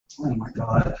Oh my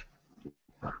God.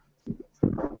 I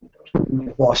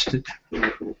lost it.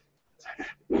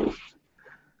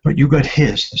 But you got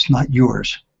his, it's not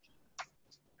yours.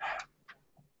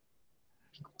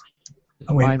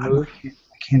 Oh, wait, I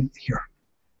can't hear.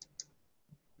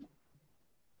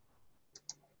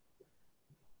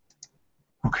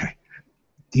 Okay.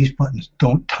 These buttons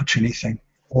don't touch anything.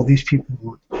 All these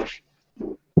people.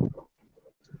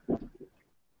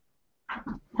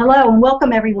 Hello and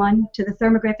welcome everyone to the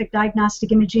Thermographic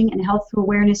Diagnostic Imaging and Health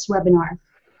Awareness webinar.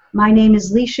 My name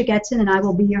is Leisha Getson and I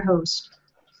will be your host.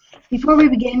 Before we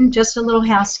begin, just a little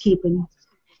housekeeping.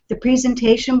 The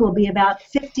presentation will be about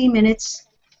 50 minutes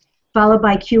followed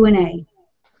by Q&A.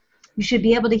 You should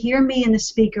be able to hear me and the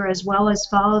speaker as well as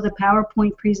follow the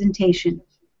PowerPoint presentation.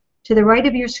 To the right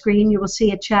of your screen you will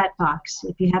see a chat box.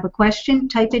 If you have a question,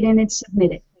 type it in and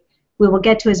submit it. We will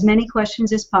get to as many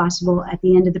questions as possible at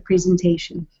the end of the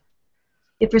presentation.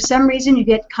 If for some reason you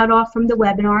get cut off from the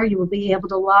webinar, you will be able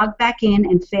to log back in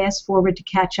and fast forward to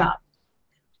catch up.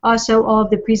 Also, all of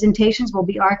the presentations will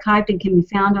be archived and can be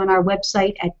found on our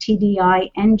website at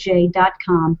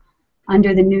tdinj.com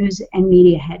under the News and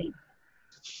Media heading.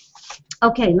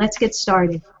 Okay, let's get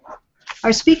started.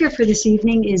 Our speaker for this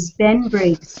evening is Ben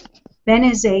Briggs. Ben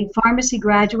is a pharmacy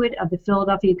graduate of the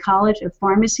Philadelphia College of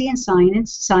Pharmacy and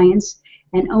Science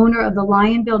and owner of the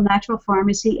Lionville Natural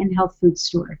Pharmacy and Health Food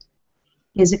Store.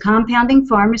 He is a compounding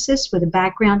pharmacist with a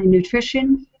background in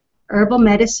nutrition, herbal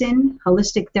medicine,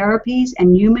 holistic therapies,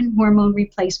 and human hormone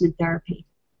replacement therapy.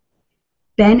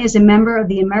 Ben is a member of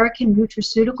the American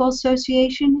Nutraceutical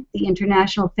Association, the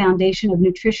International Foundation of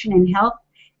Nutrition and Health,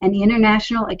 and the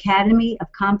International Academy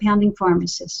of Compounding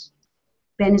Pharmacists.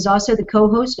 Ben is also the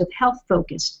co-host of Health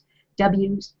Focus,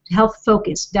 WCOJ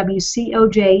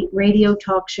radio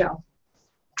talk show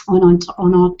on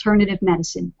alternative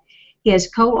medicine. He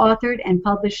has co-authored and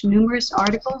published numerous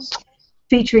articles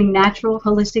featuring natural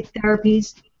holistic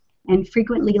therapies and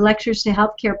frequently lectures to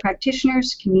healthcare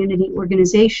practitioners, community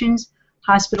organizations,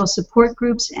 hospital support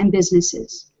groups, and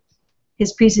businesses.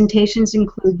 His presentations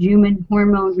include human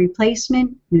hormone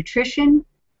replacement, nutrition,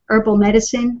 herbal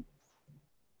medicine,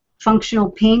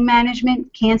 functional pain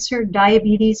management, cancer,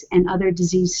 diabetes, and other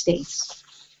disease states.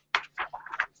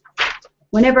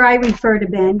 Whenever I refer to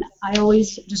Ben, I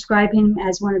always describe him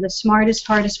as one of the smartest,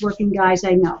 hardest working guys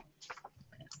I know.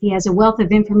 He has a wealth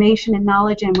of information and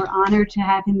knowledge, and we're honored to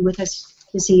have him with us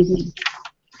this evening.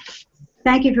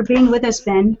 Thank you for being with us,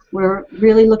 Ben. We're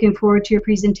really looking forward to your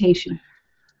presentation.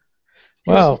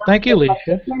 Well, thank you,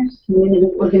 Leisha. Community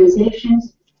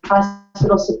organizations,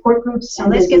 hospital support groups. So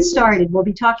let's get started. We'll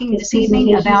be talking this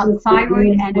evening about thyroid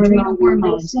and adrenal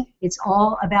hormones. It's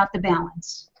all about the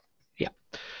balance. Yeah.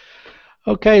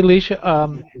 Okay, Leisha,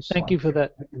 thank you for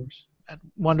that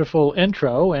wonderful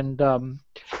intro. And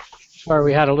sorry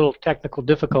we had a little technical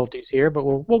difficulties here, but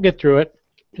we'll get through it.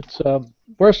 It's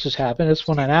worst has happened. It's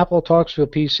when an Apple talks to a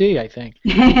PC, I think.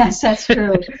 Yes, that's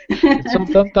true.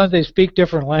 Sometimes they speak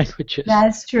different languages.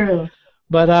 That's true.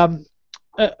 But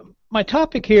my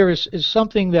topic here is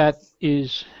something that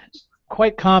is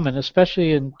quite common,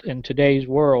 especially in today's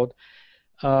world.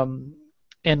 And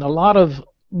a lot of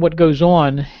what goes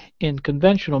on in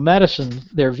conventional medicine,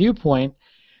 their viewpoint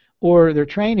or their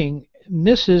training,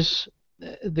 misses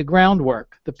the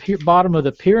groundwork, the bottom of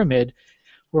the pyramid,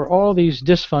 where all these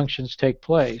dysfunctions take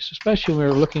place, especially when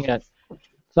we're looking at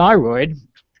thyroid.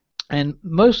 And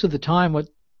most of the time what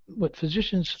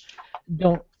physicians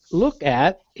don't look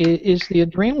at is the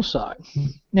adrenal side.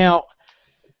 Now,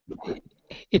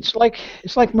 it's like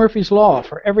Murphy's Law.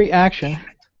 For every action,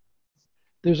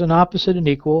 there's an opposite and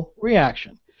equal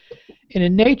reaction. And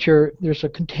in nature, there's a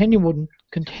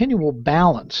continual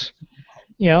balance.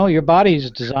 You know, your body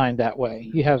is designed that way.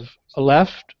 You have a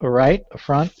left, a right, a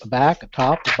front, a back, a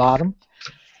top, a bottom.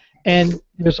 And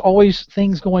there's always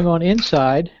things going on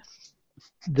inside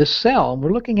the cell. And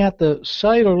we're looking at the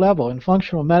cellular level. In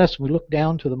functional medicine, we look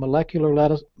down to the molecular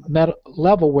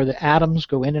level where the atoms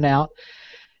go in and out.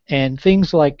 And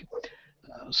things like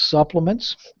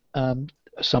supplements,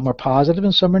 some are positive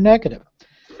and some are negative.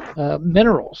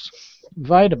 Minerals,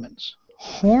 vitamins,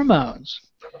 hormones,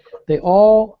 they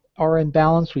all are in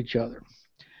balance with each other.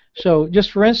 So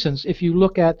just for instance, if you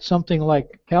look at something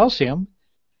like calcium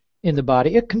in the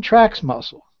body, it contracts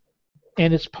muscle.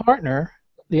 And its partner,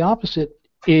 the opposite,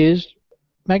 is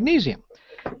magnesium.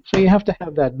 So you have to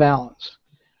have that balance.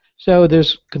 So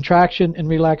there's contraction and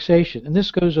relaxation, and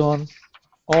this goes on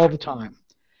all the time.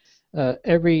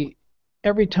 Every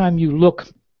time you look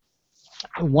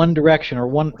one direction or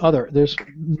one other, there's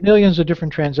millions of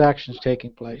different transactions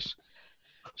taking place.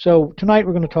 So tonight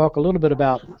we're going to talk a little bit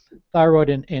about thyroid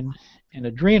and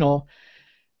adrenal,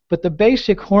 But the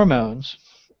basic hormones,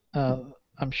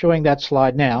 I'm showing that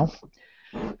slide now.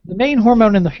 The main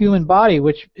hormone in the human body,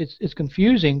 which is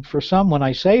confusing for some when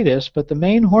I say this, but the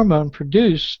main hormone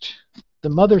produced, the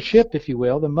mothership, if you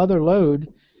will, the mother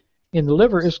load in the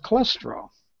liver is cholesterol.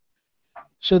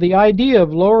 So the idea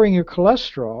of lowering your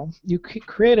cholesterol, you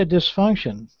create a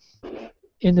dysfunction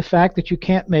in the fact that you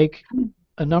can't make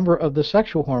a number of the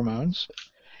sexual hormones,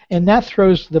 and that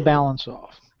throws the balance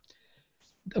off.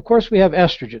 Of course, we have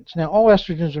estrogens. Now, all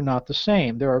estrogens are not the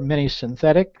same. There are many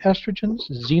synthetic estrogens,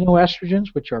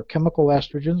 xenoestrogens, which are chemical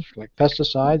estrogens like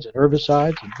pesticides and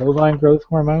herbicides and bovine growth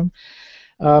hormone.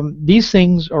 These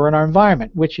things are in our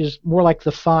environment, which is more like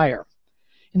the fire.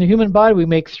 In the human body, we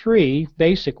make three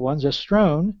basic ones: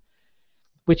 estrone,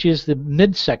 which is the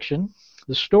midsection,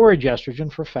 the storage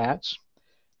estrogen for fats.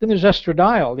 Then there's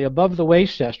estradiol, the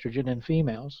above-the-waist estrogen in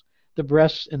females, the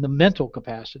breasts and the mental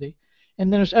capacity.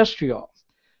 And then there's estriol,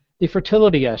 the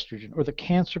fertility estrogen, or the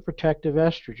cancer protective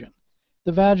estrogen,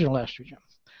 the vaginal estrogen.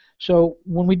 So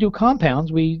when we do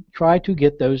compounds, we try to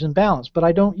get those in balance. But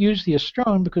I don't use the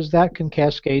estrone because that can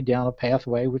cascade down a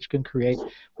pathway which can create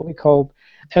what we call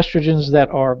estrogens that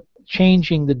are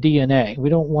changing the DNA. We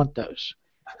don't want those.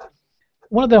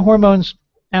 One of the hormones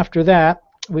after that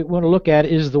we want to look at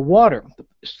is the water.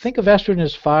 Think of estrogen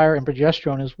as fire and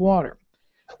progesterone as water.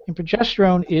 And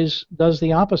progesterone does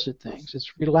the opposite things.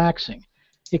 It's relaxing.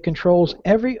 It controls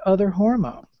every other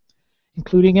hormone,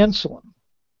 including insulin,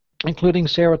 including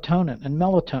serotonin and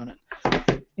melatonin,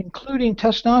 including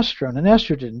testosterone and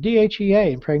estrogen,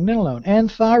 DHEA and pregnenolone,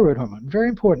 and thyroid hormone. Very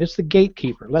important. It's the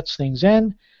gatekeeper. Lets things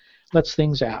in, lets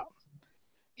things out.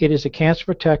 It is a cancer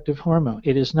protective hormone.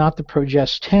 It is not the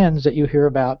progestins that you hear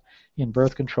about in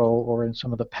birth control or in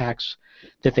some of the packs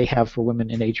that they have for women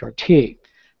in HRT,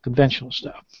 conventional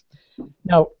stuff.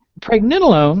 Now,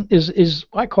 pregnenolone is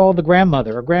I call the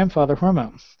grandmother or grandfather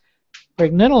hormone.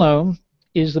 Pregnenolone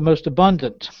is the most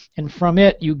abundant, and from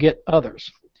it you get others.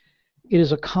 It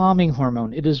is a calming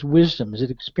hormone. It is wisdom. It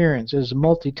is experience. It is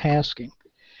multitasking.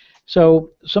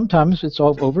 So sometimes it's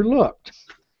all overlooked.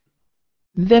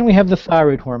 Then we have the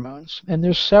thyroid hormones, and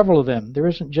there's several of them. There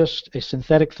isn't just a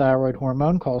synthetic thyroid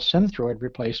hormone called synthroid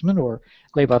replacement or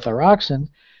levothyroxine.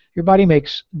 Your body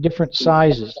makes different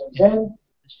sizes. The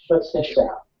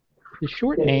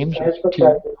short names are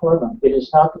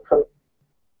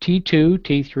T2,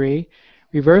 T3,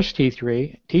 reverse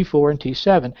T3, T4, and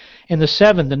T7. And the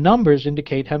 7, the numbers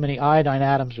indicate how many iodine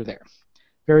atoms are there.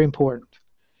 Very important.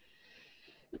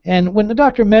 And when the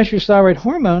doctor measures thyroid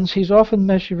hormones, he's often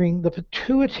measuring the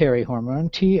pituitary hormone,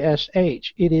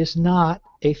 TSH. It is not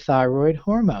a thyroid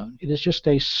hormone. It is just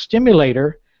a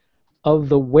stimulator of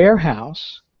the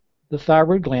warehouse, the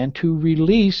thyroid gland, to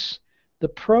release the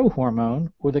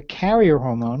prohormone or the carrier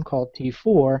hormone called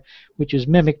T4, which is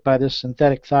mimicked by the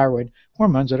synthetic thyroid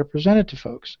hormones that are presented to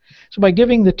folks. So by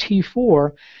giving the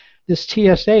T4, this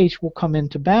TSH will come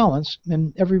into balance,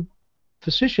 and every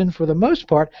physician, for the most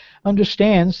part,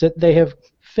 understands that they have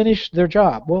finished their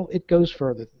job. Well, it goes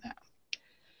further than that.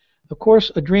 Of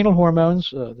course, adrenal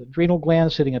hormones, the adrenal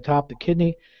gland sitting atop the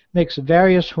kidney, makes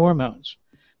various hormones.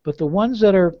 But the ones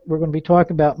that we're going to be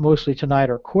talking about mostly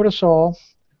tonight are cortisol,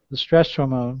 the stress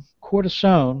hormone,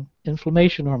 cortisone,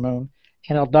 inflammation hormone,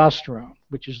 and aldosterone,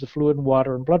 which is the fluid and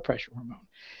water and blood pressure hormone.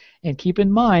 And keep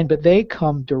in mind that they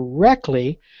come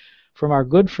directly from our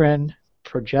good friend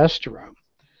progesterone.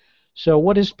 So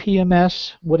what is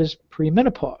PMS? What is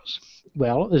premenopause?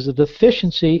 Well, there's a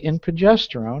deficiency in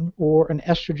progesterone or an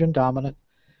estrogen-dominant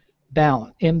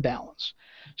imbalance.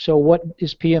 So what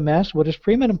is PMS? What is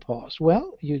premenopause?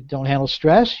 Well, you don't handle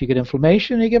stress, you get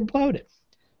inflammation, and you get bloated.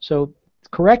 So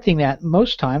correcting that,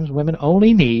 most times women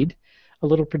only need a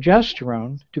little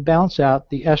progesterone to balance out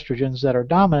the estrogens that are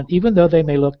dominant, even though they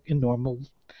may look in normal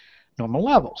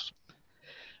levels.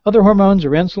 Other hormones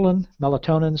are insulin,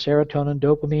 melatonin, serotonin,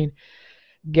 dopamine,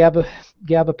 GABA,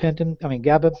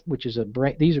 which is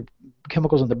these are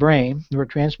chemicals in the brain,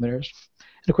 neurotransmitters.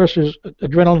 And of course, there's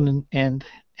adrenaline and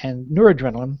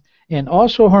noradrenaline, and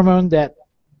also a hormone that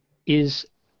is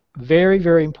very,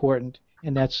 very important,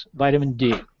 and that's vitamin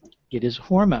D. It is a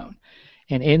hormone.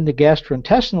 And in the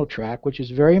gastrointestinal tract, which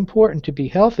is very important to be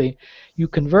healthy, you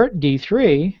convert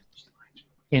D3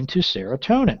 into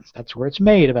serotonin. That's where it's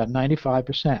made, about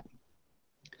 95%.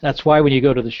 That's why when you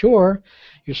go to the shore,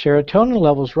 your serotonin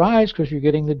levels rise because you're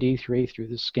getting the D3 through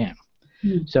the skin.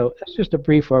 So that's just a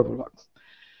brief overlook.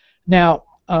 Now,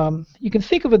 you can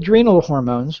think of adrenal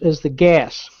hormones as the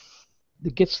gas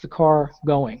that gets the car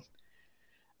going.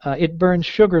 It burns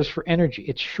sugars for energy.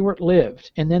 It's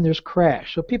short-lived, and then there's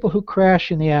crash. So people who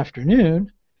crash in the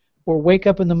afternoon or wake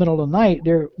up in the middle of the night,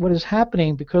 what is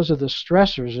happening because of the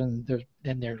stressors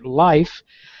in their life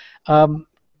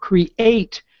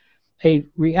create a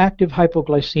reactive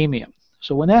hypoglycemia.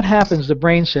 So when that happens, the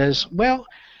brain says, well,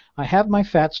 I have my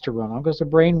fats to run on because the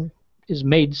brain is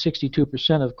made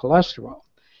 62% of cholesterol.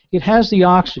 It has the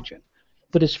oxygen,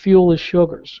 but its fuel is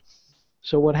sugars.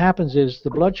 So what happens is the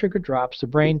blood sugar drops, the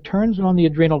brain turns on the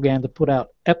adrenal gland to put out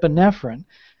epinephrine,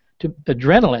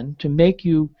 adrenaline, to make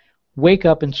you wake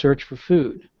up and search for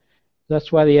food.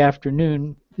 That's why the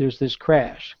afternoon there's this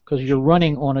crash, because you're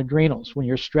running on adrenals. When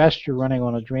you're stressed, you're running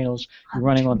on adrenals. You're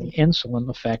running on the insulin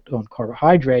effect on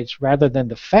carbohydrates rather than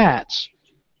the fats.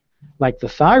 Like the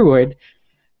thyroid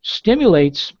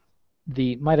stimulates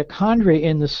the mitochondria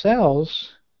in the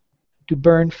cells to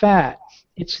burn fat.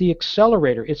 It's the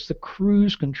accelerator. It's the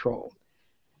cruise control.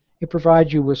 It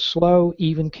provides you with slow,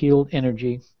 even-keeled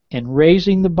energy and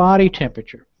raising the body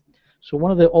temperature. So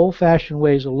one of the old-fashioned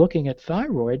ways of looking at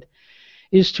thyroid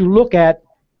is to look at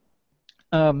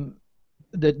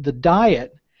the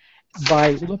diet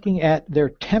by looking at their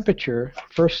temperature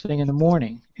first thing in the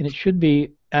morning. And it should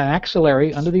be an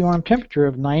axillary under the arm temperature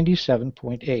of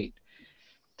 97.8.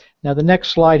 Now the next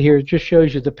slide here just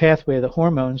shows you the pathway of the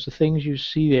hormones. The things you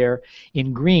see there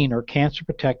in green are cancer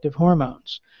protective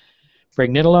hormones.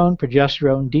 Pregnenolone,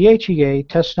 progesterone, DHEA,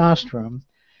 testosterone,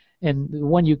 and the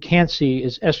one you can't see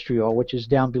is estriol, which is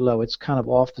down below. It's kind of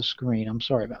off the screen. I'm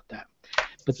sorry about that.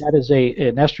 But that is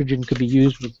an estrogen could be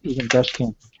used with even breast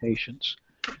cancer patients,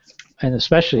 and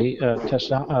especially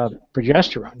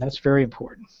progesterone. That's very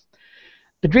important.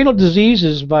 Adrenal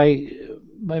diseases, by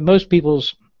most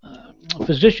people's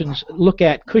physicians, look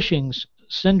at Cushing's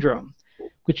syndrome,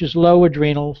 which is low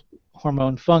adrenal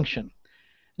hormone function.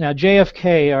 Now,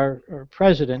 JFK, our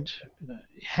president,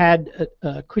 had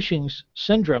Cushing's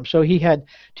syndrome, so he had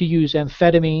to use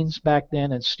amphetamines back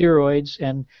then and steroids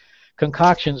and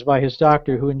concoctions by his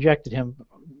doctor, who injected him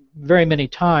very many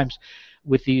times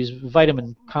with these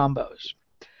vitamin combos.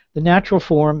 The natural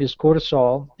form is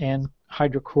cortisol and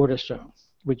hydrocortisone,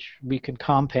 which we can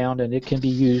compound, and it can be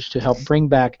used to help bring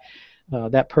back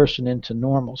that person into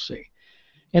normalcy.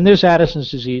 And there's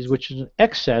Addison's disease, which is an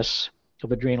excess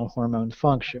of adrenal hormone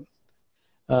function.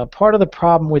 Part of the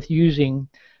problem with using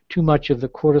too much of the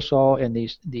cortisol and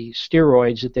the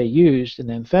steroids that they used and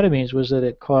the amphetamines was that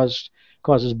it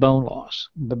causes bone loss.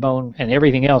 The bone and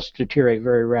everything else deteriorate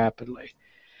very rapidly.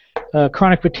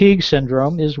 Chronic fatigue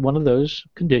syndrome is one of those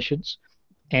conditions,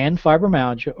 and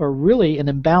fibromyalgia are really an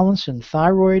imbalance in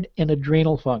thyroid and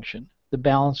adrenal function. The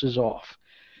balance is off.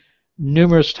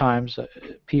 Numerous times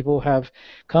people have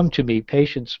come to me,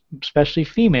 patients, especially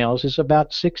females, is about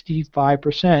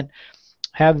 65%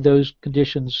 have those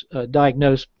conditions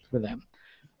diagnosed for them,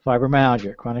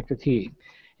 fibromyalgia, chronic fatigue.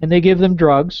 And they give them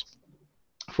drugs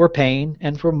for pain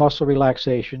and for muscle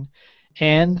relaxation,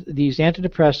 and these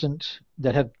antidepressants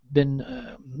that have been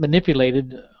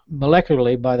manipulated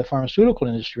molecularly by the pharmaceutical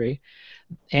industry,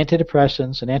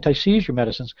 antidepressants and anti-seizure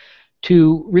medicines,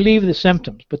 to relieve the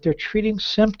symptoms, but they're treating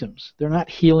symptoms. They're not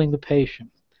healing the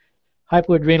patient.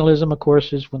 Hypoadrenalism, of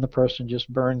course, is when the person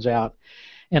just burns out.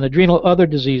 And adrenal other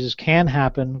diseases can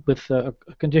happen with a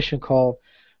condition called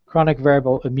chronic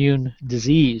variable immune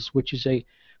disease, which is a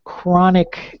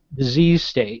chronic disease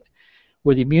state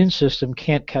where the immune system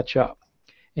can't catch up.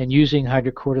 And using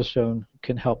hydrocortisone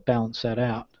can help balance that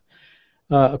out.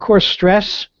 Of course,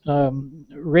 stress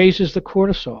raises the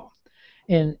cortisol.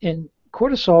 And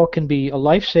cortisol can be a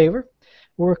lifesaver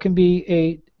or it can be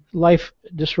a life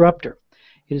disruptor.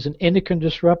 It is an endocrine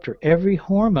disruptor. Every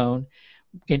hormone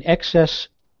in excess,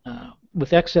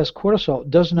 with excess cortisol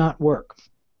does not work.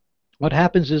 What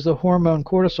happens is the hormone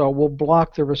cortisol will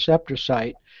block the receptor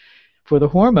site for the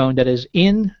hormone that is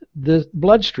in the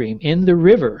bloodstream, in the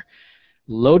river,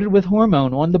 loaded with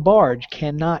hormone on the barge,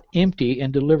 cannot empty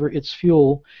and deliver its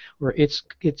fuel or its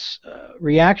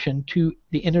reaction to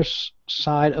the inner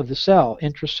side of the cell,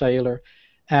 intracellular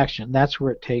action. That's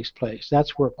where it takes place.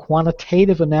 That's where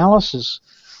quantitative analysis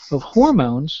of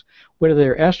hormones, whether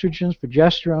they're estrogens,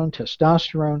 progesterone,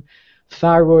 testosterone,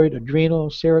 thyroid, adrenal,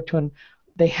 serotonin,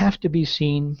 they have to be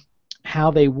seen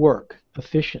how they work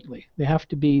efficiently. They have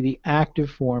to be the active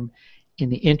form in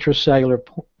the intracellular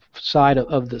side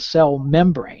of the cell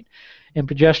membrane. And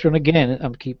progesterone, again,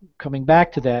 I'm keep coming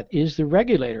back to that, is the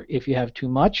regulator. If you have too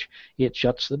much, it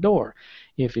shuts the door.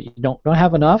 If you don't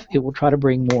have enough, it will try to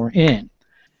bring more in.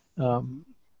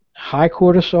 High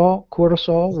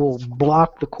cortisol will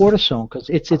block the cortisone because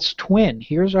it's its twin.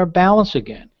 Here's our balance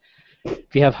again.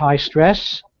 If you have high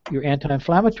stress, your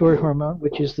anti-inflammatory hormone,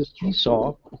 which is the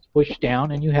seesaw, is pushed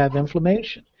down and you have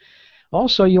inflammation.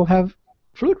 Also, you'll have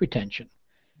fluid retention.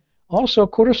 Also,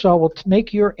 cortisol will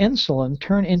make your insulin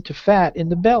turn into fat in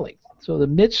the belly. So the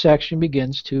midsection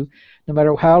begins to, no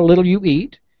matter how little you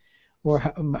eat or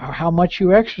how much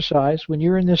you exercise, when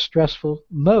you're in this stressful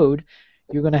mode,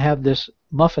 you're going to have this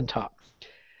muffin top.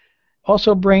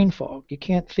 Also, brain fog. You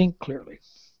can't think clearly.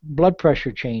 Blood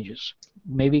pressure changes.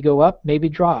 Maybe go up, maybe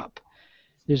drop.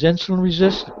 There's insulin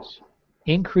resistance.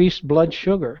 Increased blood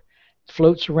sugar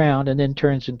floats around and then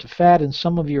turns into fat, and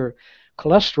some of your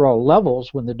cholesterol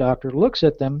levels, when the doctor looks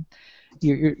at them,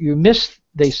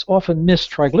 they often miss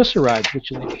triglycerides,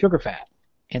 which is a sugar fat,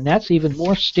 and that's even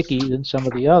more sticky than some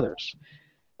of the others.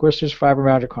 Of course, there's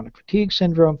fibromyalgia chronic fatigue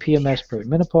syndrome, PMS,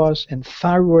 perimenopause, and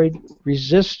thyroid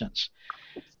resistance.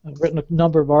 I've written a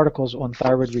number of articles on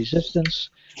thyroid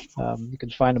resistance. You can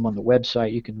find them on the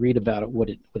website. You can read about it, what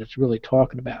it's really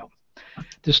talking about.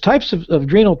 There's types of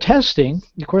adrenal testing.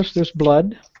 Of course, there's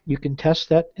blood. You can test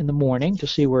that in the morning to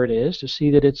see where it is, to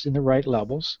see that it's in the right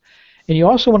levels. And you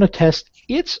also want to test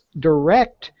its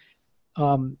direct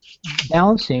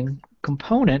balancing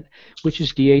component, which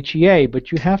is DHEA,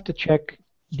 but you have to check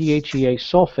DHEA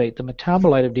sulfate, the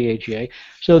metabolite of DHEA,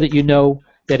 so that you know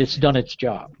that it's done its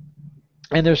job.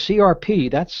 And there's CRP.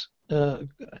 That's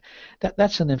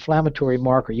an inflammatory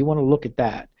marker. You want to look at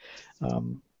that.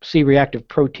 C-reactive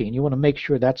protein. You want to make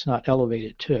sure that's not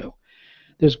elevated too.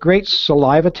 There's great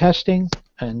saliva testing,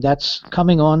 and that's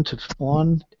coming on to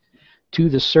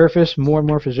the surface. More and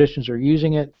more physicians are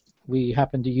using it. We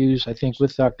happen to use, I think,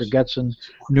 with Dr. Getson,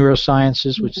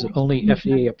 Neurosciences, which is the only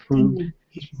FDA-approved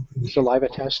saliva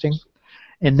testing.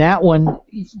 And that one,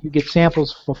 you get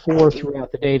samples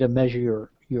throughout the day to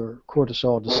measure your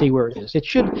cortisol to see where it is.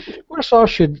 Cortisol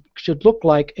should look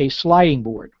like a sliding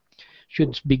board.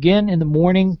 Should begin in the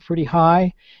morning pretty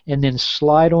high and then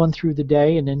slide on through the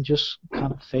day and then just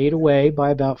kind of fade away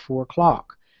by about 4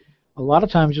 o'clock. A lot of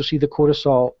times you'll see the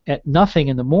cortisol at nothing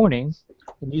in the morning,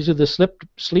 and these are the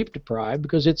sleep deprived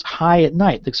because it's high at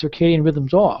night. The circadian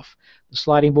rhythm's off. The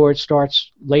sliding board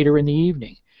starts later in the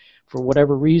evening for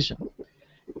whatever reason.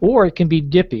 Or it can be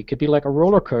dippy. It could be like a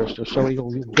roller coaster. So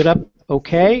you'll get up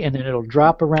okay, and then it'll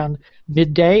drop around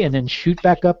midday and then shoot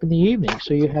back up in the evening.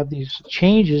 So you have these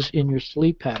changes in your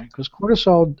sleep pattern because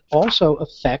cortisol also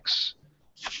affects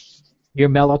your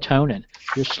melatonin,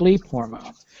 your sleep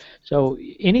hormone. So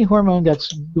any hormone that's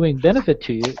doing benefit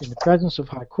to you in the presence of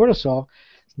high cortisol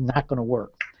is not going to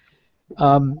work.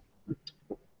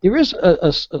 There is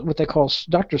what they call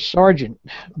Dr. Sargent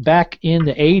back in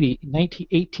the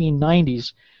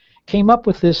 1890s came up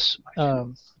with this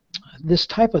this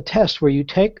type of test where you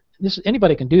take this.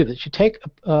 Anybody can do this. You take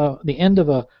the end of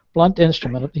a blunt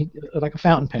instrument, like a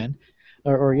fountain pen,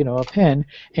 or a pen,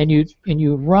 and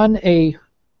you run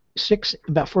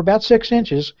for about 6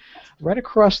 inches right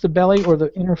across the belly or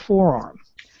the inner forearm.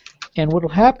 And what will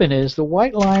happen is the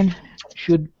white line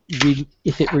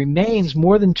if it remains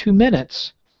more than 2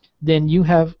 minutes, then you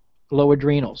have low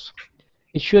adrenals.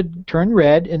 It should turn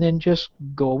red and then just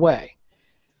go away.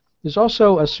 There's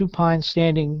also a supine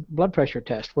standing blood pressure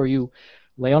test where you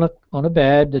lay on a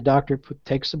bed, the doctor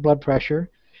takes the blood pressure,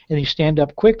 and you stand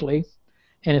up quickly,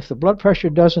 and if the blood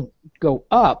pressure doesn't go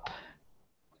up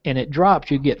and it drops,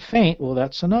 you get faint, well,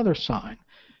 that's another sign.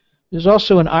 There's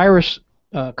also an iris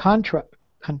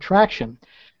contraction.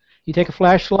 You take a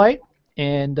flashlight,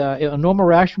 and a normal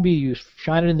reaction would be you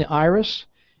shine it in the iris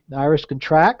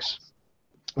contracts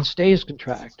and stays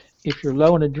contract. If you're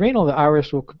low in adrenal, the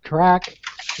iris will contract.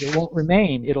 It won't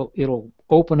remain. It'll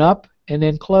open up and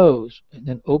then close, and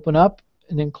then open up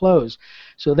and then close.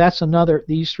 So that's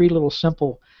these 3 little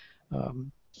simple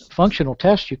functional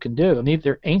tests you can do. I mean,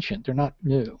 they're ancient. They're not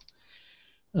new.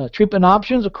 Treatment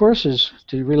options, of course, is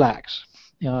to relax.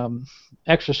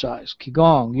 Exercise,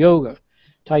 Qigong, yoga,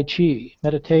 Tai Chi,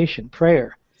 meditation,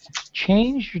 prayer.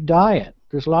 Change your diet.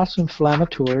 There's lots of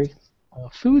inflammatory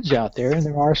foods out there, and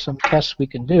there are some tests we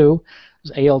can do.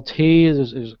 There's ALT,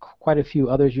 there's quite a few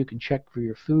others you can check for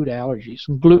your food allergies.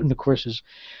 And gluten, of course, is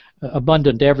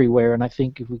abundant everywhere, and I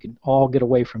think if we can all get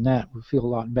away from that, we'll feel a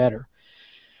lot better.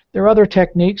 There are other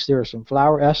techniques. There are some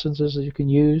flower essences that you can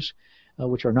use,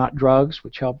 which are not drugs,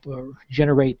 which help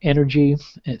generate energy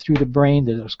through the brain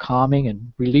that is calming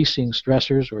and releasing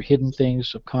stressors or hidden things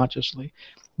subconsciously.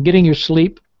 Getting your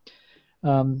sleep,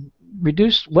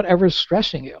 reduce whatever's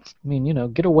stressing you. I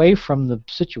mean, get away from the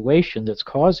situation that's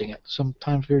causing it.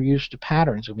 Sometimes we're used to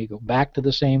patterns and we go back to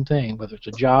the same thing, whether it's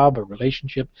a job, a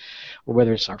relationship, or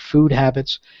whether it's our food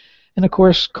habits. And of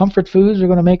course, comfort foods are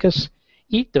going to make us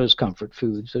eat those comfort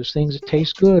foods, those things that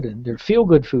taste good, and they're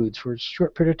feel-good foods for a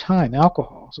short period of time.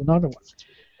 Alcohol is another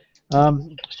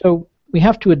one. So we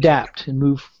have to adapt and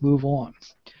move on.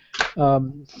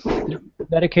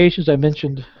 Medications, I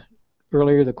mentioned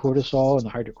earlier, the cortisol and the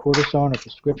hydrocortisone are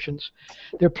prescriptions.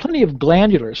 There are plenty of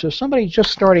glandulars. So if somebody's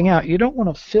just starting out, you don't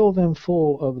want to fill them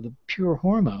full of the pure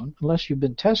hormone unless you've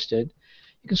been tested.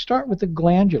 You can start with the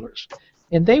glandulars.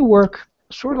 And they work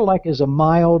sort of like as a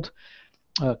mild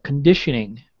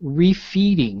conditioning,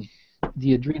 refeeding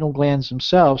the adrenal glands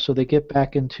themselves so they get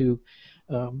back into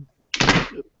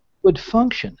good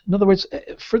function. In other words,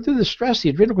 through the stress, the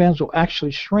adrenal glands will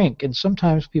actually shrink, and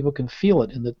sometimes people can feel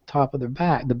it in the top of their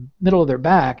back, the middle of their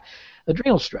back,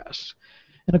 adrenal stress.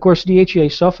 And of course, DHEA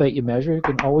sulfate you measure, you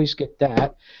can always get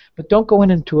that, but don't go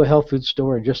into a health food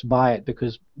store and just buy it,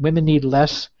 because women need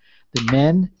less than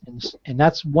men, and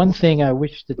that's one thing I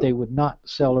wish that they would not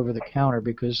sell over the counter,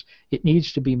 because it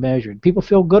needs to be measured. People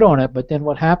feel good on it, but then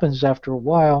what happens after a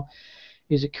while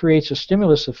is it creates a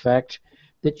stimulus effect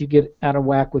that you get out of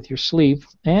whack with your sleep,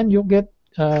 and you'll get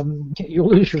you'll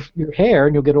lose your hair,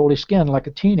 and you'll get oily skin like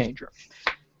a teenager.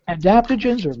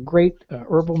 Adaptogens are great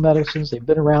herbal medicines. They've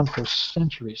been around for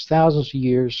centuries, thousands of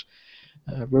years.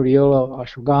 Rhodiola,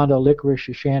 ashwagandha, licorice,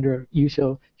 shishandra,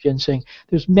 yucca, ginseng.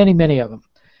 There's many, many of them.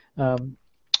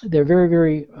 They're very,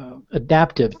 very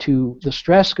adaptive to the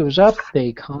stress goes up,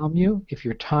 they calm you. If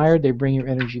you're tired, they bring your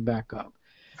energy back up.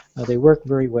 They work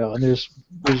very well, and there's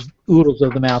oodles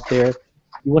of them out there.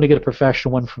 You want to get a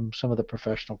professional one from some of the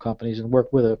professional companies and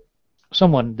work with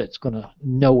someone that's going to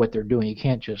know what they're doing. You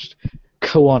can't just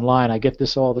go online. I get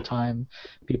this all the time.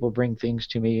 People bring things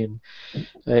to me, and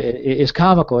it's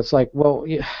comical. It's like, well,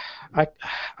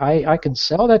 I can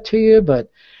sell that to you,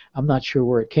 but I'm not sure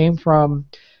where it came from.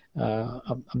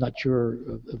 I'm not sure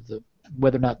of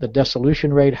whether or not the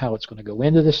dissolution rate, how it's going to go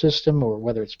into the system, or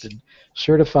whether it's been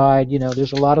certified. You know,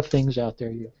 there's a lot of things out there.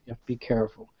 You have to be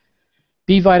careful.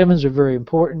 B vitamins are very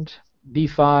important.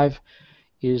 B5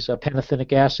 is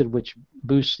pantothenic acid, which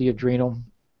boosts the adrenal.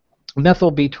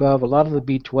 Methyl B12, a lot of the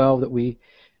B12 that we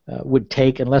would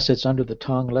take, unless it's under the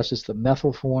tongue, unless it's the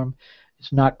methyl form,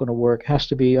 it's not going to work. It has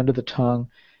to be under the tongue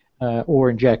or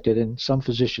injected, and some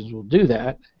physicians will do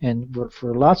that. And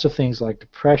for lots of things like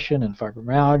depression and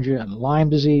fibromyalgia and Lyme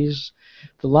disease,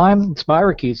 the Lyme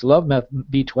spirochetes love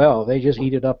B12. They just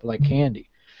eat it up like candy.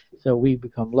 So we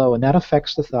become low, and that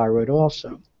affects the thyroid also.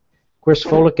 Of course,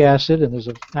 folic acid, and there's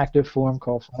an active form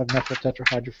called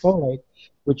 5-methyltetrahydrofolate,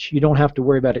 which you don't have to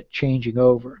worry about it changing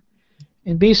over.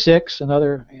 And B6,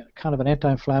 another kind of an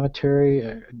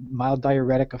anti-inflammatory, mild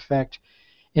diuretic effect.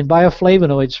 And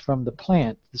bioflavonoids from the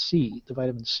plant, the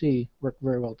vitamin C, work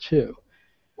very well too.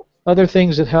 Other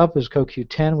things that help is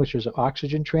CoQ10, which is an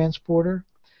oxygen transporter.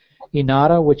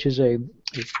 Inata, which is a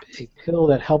pill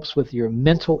that helps with your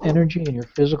mental energy and your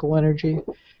physical energy.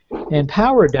 And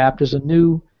Power Adapt is a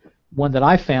new one that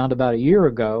I found about a year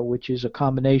ago, which is a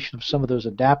combination of some of those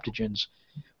adaptogens,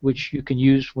 which you can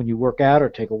use when you work out or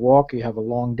take a walk, or you have a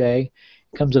long day.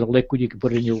 It comes in a liquid, you can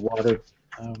put it in your water,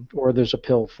 or there's a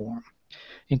pill form.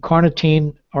 And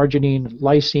carnitine, arginine,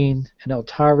 lysine, and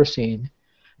L-tyrosine,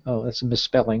 oh, that's a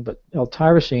misspelling, but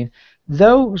L-tyrosine,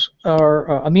 those are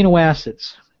amino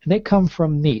acids, and they come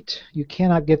from meat. You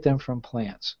cannot get them from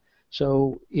plants.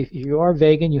 So if you are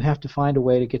vegan, you have to find a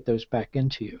way to get those back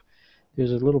into you.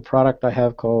 There's a little product I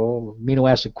have called amino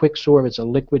acid quicksorb. It's a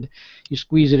liquid. You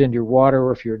squeeze it into your water,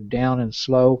 or if you're down and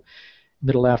slow,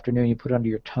 middle afternoon, you put it under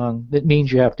your tongue. That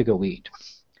means you have to go eat.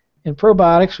 And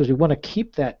probiotics, because you want to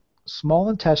keep that small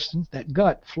intestine, that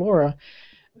gut flora,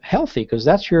 healthy, because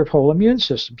that's your whole immune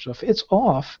system. So if it's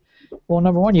off, well,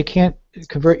 number one, you can't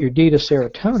convert your D to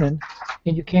serotonin,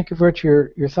 and you can't convert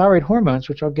your thyroid hormones,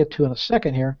 which I'll get to in a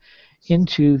second here,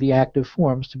 into the active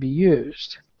forms to be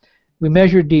used. We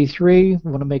measure D3.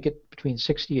 We want to make it between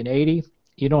 60 and 80.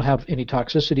 You don't have any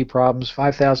toxicity problems.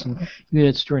 5,000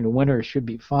 units during the winter should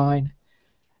be fine.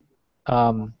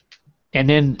 And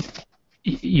then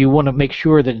you want to make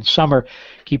sure that in summer,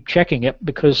 keep checking it,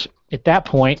 because at that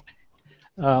point,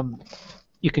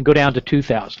 you can go down to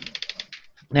 2,000.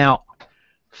 Now,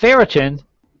 ferritin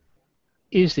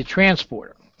is the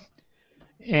transporter.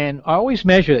 And I always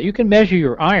measure that. You can measure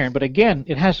your iron, but again,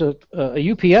 it has a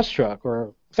UPS truck or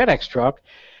a FedEx truck,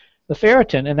 the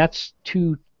ferritin, and that's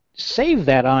to save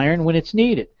that iron when it's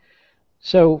needed.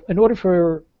 So in order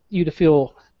for you to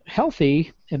feel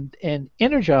healthy and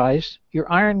energized,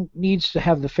 your iron needs to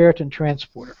have the ferritin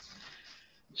transporter.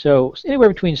 So anywhere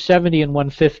between 70 and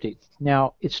 150.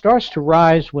 Now, it starts to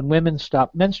rise when women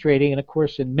stop menstruating, and of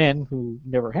course in men who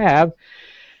never have,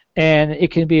 and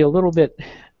it can be a little bit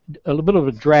of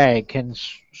a drag, can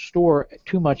store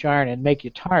too much iron and make you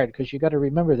tired, because you got to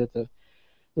remember that the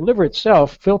liver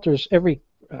itself filters every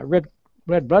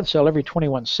red blood cell every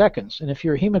 21 seconds, and if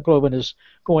your hemoglobin is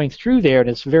going through there and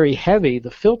it's very heavy, the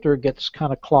filter gets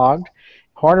kind of clogged,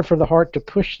 harder for the heart to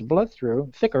push the blood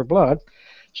through, thicker blood,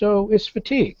 so it's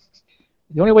fatigue.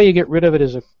 The only way you get rid of it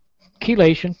is a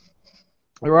chelation.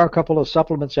 There are a couple of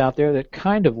supplements out there that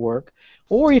kind of work,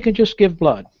 or you can just give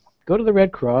blood. Go to the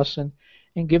Red Cross and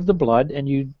give the blood, and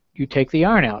you take the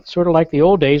iron out, sort of like the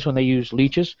old days when they used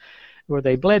leeches where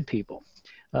they bled people.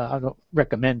 I don't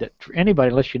recommend it for anybody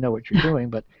unless you know what you're doing,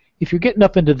 but if you're getting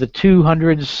up into the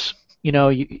 200s,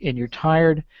 and you're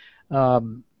tired,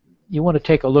 you want to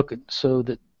take a look at, so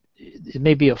that it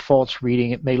may be a false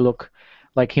reading. It may look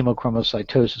like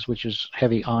hemochromatosis, which is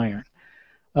heavy iron.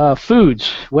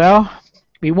 Foods. Well,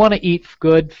 we want to eat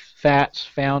good fats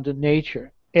found in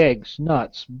nature. Eggs,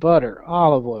 nuts, butter,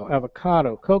 olive oil,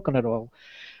 avocado, coconut oil.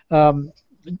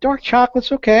 Dark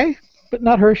chocolate's okay, but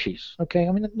not Hershey's. Okay,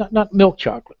 I mean not milk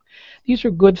chocolate. These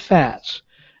are good fats.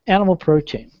 Animal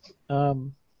protein.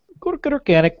 Good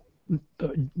organic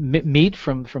meat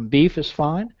from beef is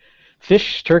fine.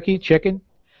 Fish, turkey, chicken,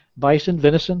 bison,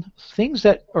 venison, things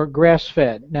that are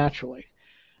grass-fed naturally.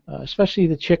 Especially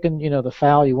the chicken, the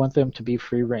fowl, you want them to be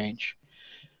free range.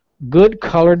 Good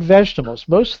colored vegetables.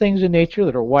 Most things in nature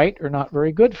that are white are not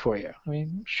very good for you. I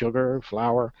mean, sugar,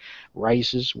 flour,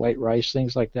 rices, white rice,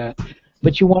 things like that.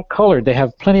 But you want colored. They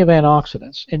have plenty of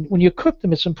antioxidants. And when you cook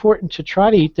them, it's important to try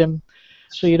to eat them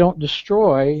so you don't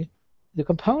destroy the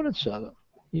components of them.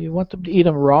 You want them to eat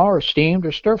them raw or steamed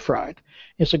or stir-fried.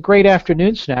 It's a great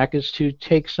afternoon snack is to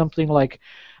take something like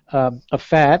a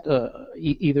fat,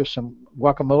 either some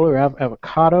guacamole or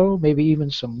avocado, maybe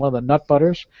even one of the nut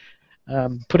butters.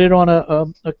 Put it on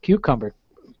a cucumber,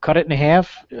 cut it in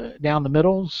half down the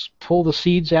middle, pull the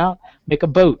seeds out, make a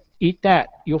boat, eat that.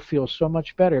 You'll feel so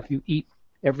much better if you eat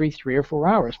every 3 or 4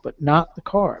 hours, but not the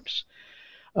carbs.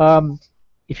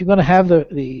 If you're going to have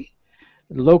the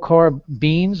low-carb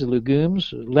beans, the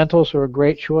legumes, lentils are a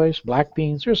great choice, black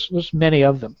beans, there's many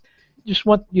of them. You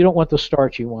don't want the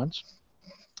starchy ones.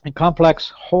 And complex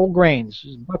whole grains,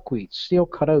 buckwheat,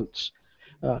 steel-cut oats,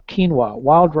 quinoa,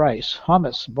 wild rice,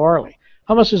 hummus, barley.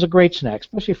 Hummus is a great snack,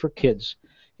 especially for kids.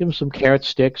 Give them some carrot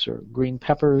sticks or green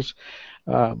peppers.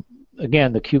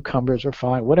 Again, the cucumbers are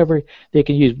fine, whatever they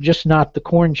can use, just not the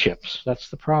corn chips. That's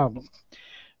the problem.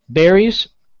 Berries,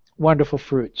 wonderful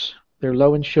fruits. They're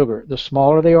low in sugar. The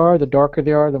smaller they are, the darker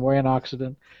they are, the more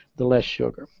antioxidant, the less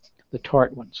sugar. The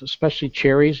tart ones, especially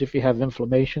cherries if you have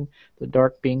inflammation. The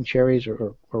dark bean cherries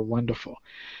are wonderful.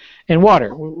 And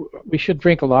water. We should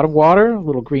drink a lot of water, a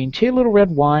little green tea, a little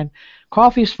red wine.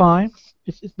 Coffee's fine,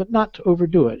 but not to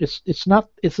overdo it. This is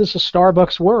a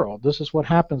Starbucks world. This is what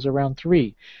happens around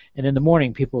 3. And in the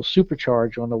morning, people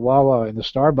supercharge on the Wawa and the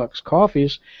Starbucks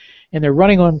coffees, and they're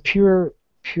running on pure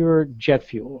jet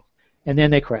fuel. And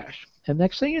then they crash. And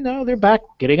next thing you know, they're back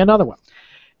getting another one.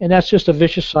 And that's just a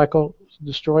vicious cycle. It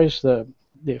destroys the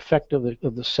effect of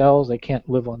the cells. They can't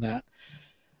live on that.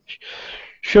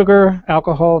 Sugar,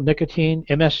 alcohol, nicotine,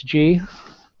 MSG,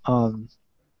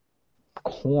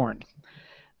 corn,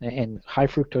 and high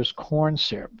fructose corn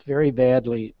syrup. Very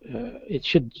badly.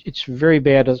 It's very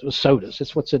bad as with sodas.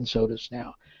 It's what's in sodas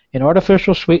now. And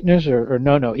artificial sweeteners are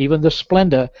no. Even the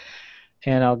Splenda,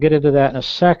 and I'll get into that in a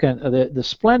second. The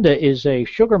Splenda is a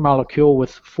sugar molecule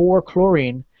with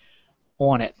 4-chlorine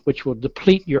on it, which will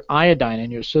deplete your iodine in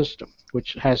your system,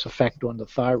 which has effect on the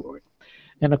thyroid.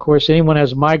 And of course, anyone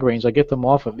has migraines, I get them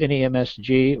off of any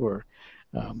MSG or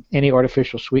any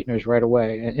artificial sweeteners right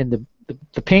away. And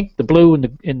the pink, the blue,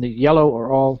 and the yellow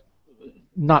are all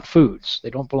not foods. They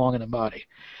don't belong in the body.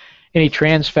 Any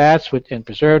trans fats and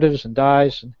preservatives and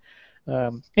dyes and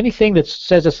anything that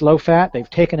says it's low fat, they've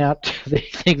taken out the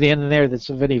thing in there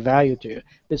that's of any value to you.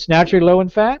 If it's naturally low in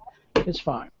fat, it's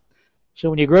fine. So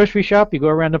when you grocery shop, you go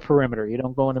around the perimeter. You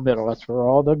don't go in the middle. That's where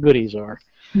all the goodies are.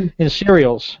 In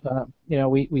cereals,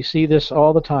 we see this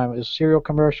all the time. Is cereal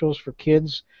commercials for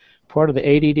kids. Part of the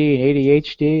ADD and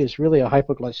ADHD is really a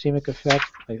hypoglycemic effect,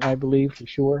 I believe, for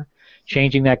sure.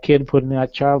 Changing that kid, putting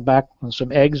that child back on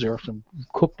some eggs or some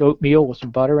cooked oatmeal with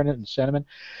some butter in it and cinnamon.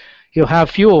 He'll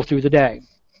have fuel through the day.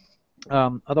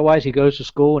 Otherwise, he goes to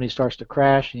school and he starts to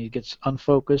crash and he gets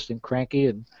unfocused and cranky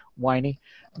and whiny.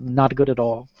 Not good at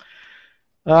all.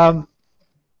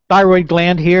 Thyroid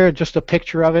gland here, just a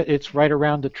picture of it. It's right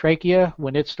around the trachea.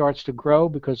 When it starts to grow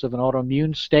because of an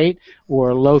autoimmune state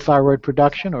or low thyroid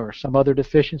production or some other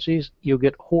deficiencies, you'll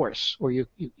get hoarse, or you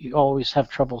always have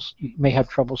trouble. You may have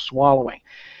trouble swallowing.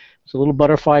 It's a little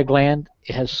butterfly gland.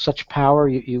 It has such power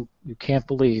you can't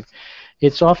believe.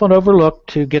 It's often overlooked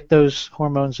to get those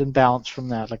hormones in balance from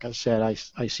that. Like I said,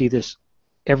 I see this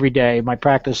every day. In my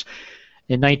practice,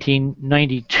 in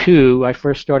 1992, I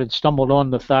first stumbled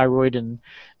on the thyroid and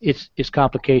its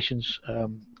complications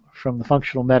from the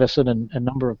functional medicine, and a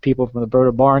number of people from the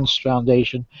Berta Barnes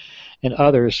Foundation and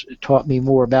others taught me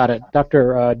more about it.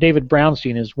 Dr. David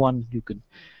Brownstein is one. You could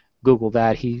Google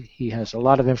that. He has a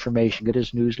lot of information. Get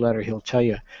his newsletter. He'll tell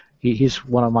you. He's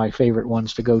one of my favorite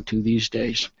ones to go to these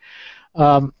days.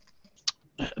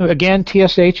 Again,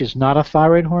 TSH is not a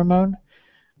thyroid hormone.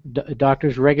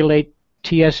 Doctors regulate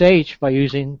TSH by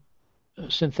using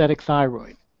synthetic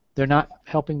thyroid. They're not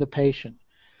helping the patient.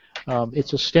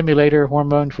 It's a stimulator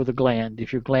hormone for the gland.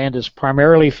 If your gland is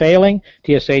primarily failing,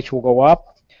 TSH will go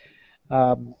up,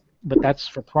 but that's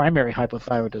for primary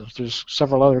hypothyroidism. There's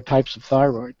several other types of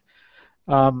thyroid.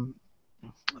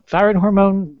 Thyroid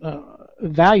hormone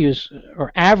values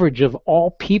are average of all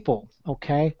people,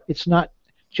 okay? It's not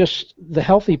just the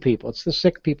healthy people, it's the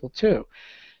sick people too.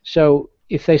 So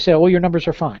if they say, oh, your numbers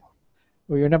are fine,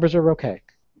 or your numbers are okay,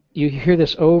 you hear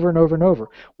this over and over and over.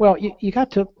 Well, you got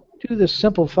to do this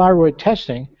simple thyroid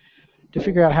testing to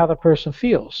figure out how the person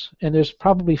feels. And there's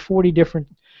probably 40 different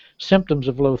symptoms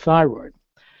of low thyroid,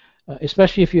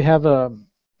 especially if you have an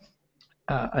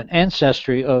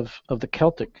ancestry of the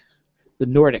Celtic, the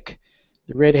Nordic,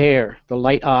 the red hair, the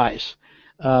light eyes.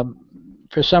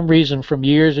 For some reason, from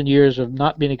years and years of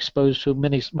not being exposed to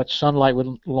much sunlight with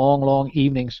long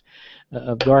evenings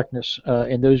of darkness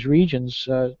in those regions,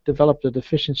 developed a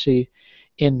deficiency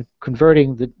in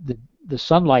converting the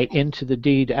sunlight into the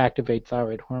D to activate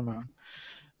thyroid hormone.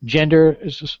 Gender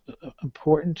is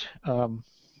important.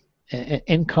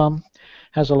 Income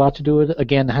has a lot to do with it.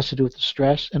 Again, it has to do with the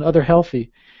stress and other health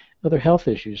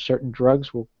issues. Certain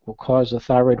drugs will cause the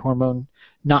thyroid hormone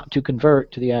not to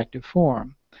convert to the active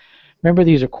form. Remember,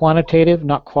 these are quantitative,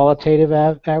 not qualitative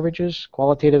averages.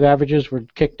 Qualitative averages were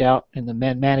kicked out in the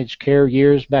managed care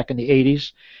years back in the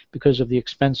 80s because of the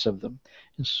expense of them.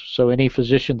 And so any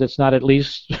physician that's not at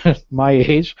least my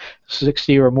age,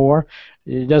 60 or more,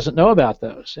 doesn't know about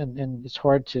those. And it's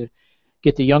hard to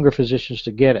get the younger physicians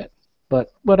to get it.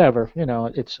 But whatever,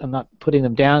 I'm not putting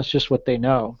them down. It's just what they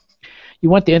know. You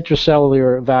want the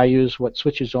intracellular values, what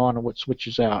switches on and what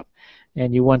switches out.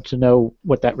 And you want to know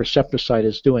what that receptor site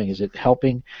is doing. Is it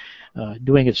helping,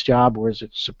 doing its job, or is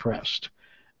it suppressed?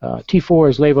 T4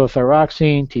 is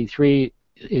levothyroxine. T3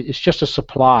 is just a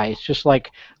supply. It's just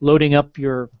like loading up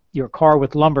your car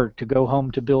with lumber to go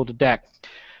home to build a deck.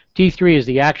 T3 is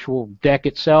the actual deck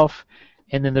itself,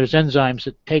 and then there's enzymes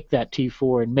that take that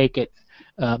T4 and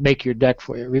make your deck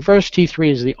for you. Reverse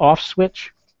T3 is the off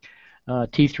switch.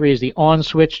 T3 is the on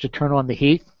switch to turn on the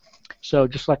heat. So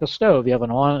just like a stove, you have an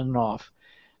on and an off.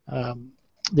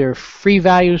 There are free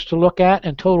values to look at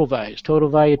and total values. Total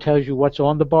value tells you what's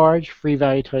on the barge. Free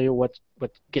value tells you what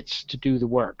gets to do the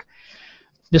work.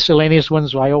 Miscellaneous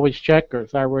ones I always check are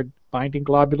thyroid binding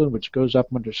globulin, which goes up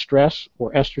under stress,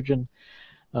 or estrogen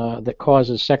that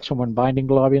causes sex hormone binding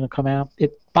globulin to come out.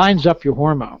 It binds up your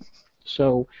hormone.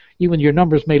 So even your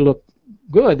numbers may look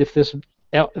good. If this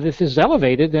is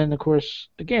elevated, then of course,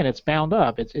 again, it's bound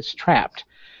up. It's trapped.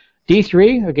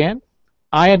 D3, again,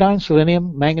 iodine,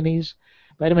 selenium, manganese,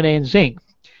 vitamin A, and zinc.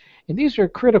 And these are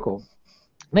critical.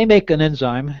 They make an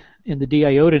enzyme in the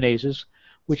deiodinases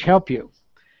which help you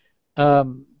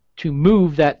to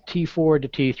move that T4 to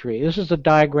T3. This is a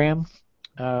diagram.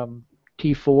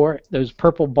 T4, those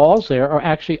purple balls there are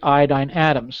actually iodine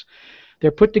atoms. They're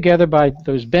put together by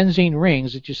those benzene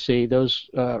rings that you see, those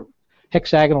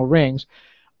hexagonal rings,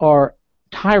 are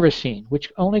tyrosine,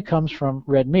 which only comes from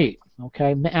red meat,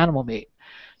 okay, animal meat.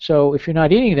 So if you're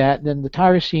not eating that, then the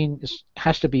tyrosine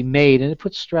has to be made, and it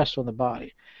puts stress on the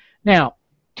body. Now,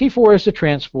 T4 is the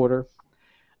transporter.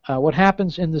 What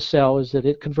happens in the cell is that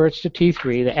it converts to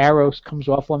T3. The arrow comes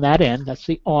off on that end. That's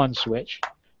the on switch.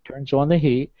 Turns on the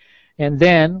heat. And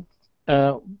then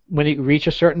when you reach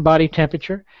a certain body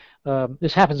temperature,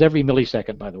 this happens every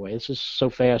millisecond, by the way. This is so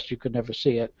fast you could never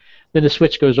see it. Then the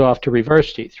switch goes off to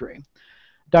reverse T3.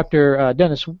 Dr.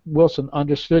 Dennis Wilson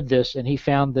understood this, and he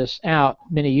found this out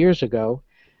many years ago,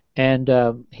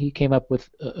 and he came up with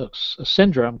a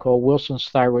syndrome called Wilson's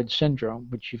thyroid syndrome,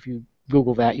 which if you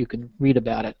Google that, you can read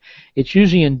about it. It's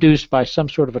usually induced by some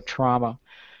sort of a trauma.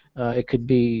 It could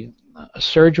be a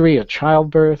surgery, a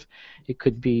childbirth. It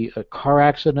could be a car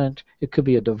accident. It could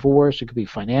be a divorce. It could be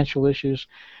financial issues.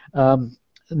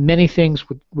 Many things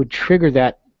would trigger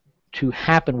that to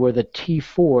happen where the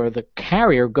T4, the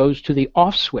carrier, goes to the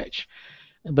off switch.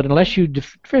 But unless you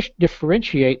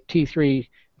differentiate T3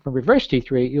 from reverse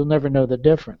T3, you'll never know the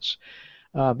difference.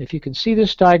 If you can see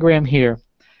this diagram here,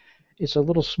 it's a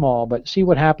little small, but see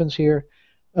what happens here?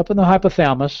 Up in the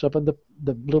hypothalamus, up in the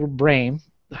little brain,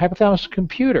 the hypothalamus is a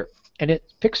computer, and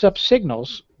it picks up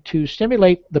signals to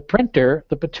stimulate the printer,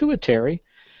 the pituitary,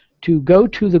 to go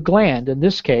to the gland, in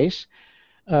this case,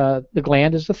 the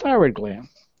gland is the thyroid gland.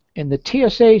 And the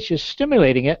TSH is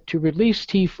stimulating it to release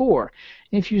T4.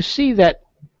 And if you see that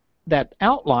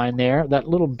outline there, that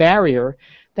little barrier,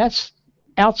 that's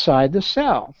outside the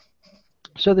cell.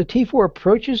 So the T4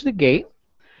 approaches the gate,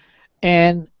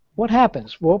 and what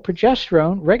happens? Well,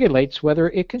 progesterone regulates whether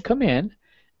it can come in.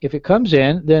 If it comes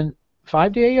in, then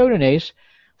 5-deiodinase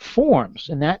forms,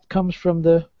 and that comes from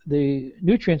the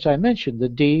nutrients I mentioned, the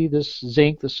D, the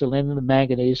zinc, the selenium, the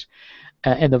manganese,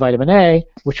 and the vitamin A,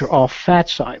 which are all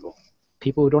fat-soluble.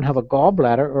 People who don't have a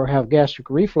gallbladder or have gastric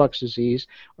reflux disease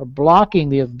are blocking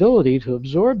the ability to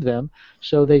absorb them,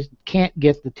 so they can't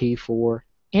get the T4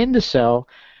 in the cell,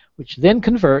 which then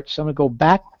converts. I'm going to go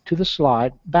back to the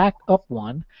slide, back up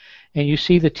one, and you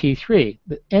see the T3.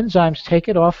 The enzymes take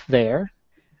it off there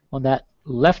on that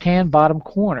left-hand bottom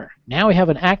corner. Now we have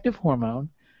an active hormone.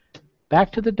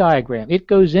 Back to the diagram. It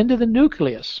goes into the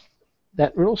nucleus,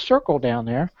 that little circle down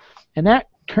there, and that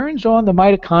turns on the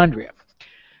mitochondria.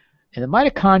 And the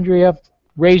mitochondria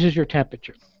raises your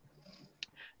temperature.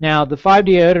 Now, the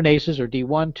 5-deiodinases are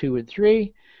D1, 2, and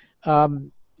 3.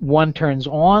 One turns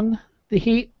on the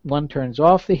heat, one turns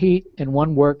off the heat, and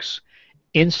one works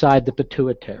inside the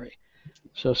pituitary.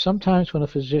 So sometimes when a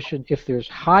physician, if there's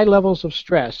high levels of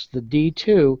stress, the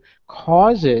D2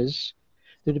 causes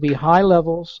there to be high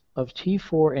levels of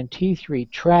T4 and T3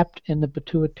 trapped in the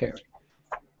pituitary.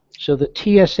 So the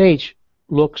TSH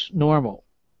looks normal.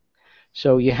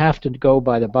 So you have to go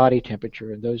by the body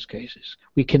temperature in those cases.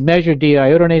 We can measure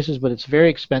deiodinases, but it's very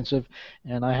expensive,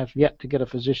 and I have yet to get a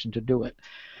physician to do it.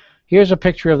 Here's a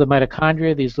picture of the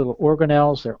mitochondria, these little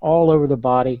organelles. They're all over the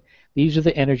body. These are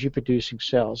the energy-producing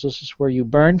cells. This is where you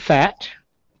burn fat,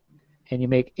 and you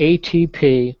make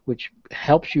ATP, which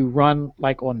helps you run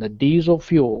like on the diesel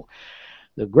fuel.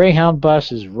 The Greyhound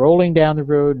bus is rolling down the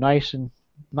road nice and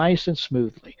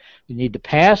smoothly. You need to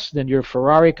pass, then your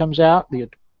Ferrari comes out, the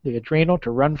Adrenal,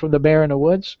 to run from the bear in the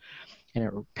woods, and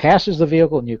it passes the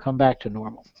vehicle, and you come back to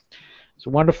normal. It's a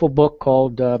wonderful book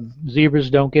called Zebras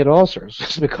Don't Get Ulcers.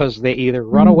 It's because they either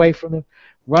run away from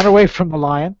the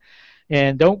lion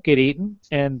and don't get eaten,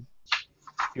 and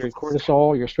your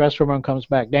cortisol, your stress hormone comes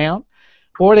back down,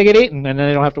 or they get eaten and then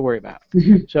they don't have to worry about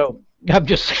it. So I'm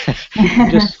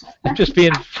just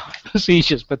being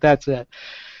facetious, but that's it.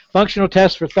 Functional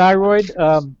tests for thyroid.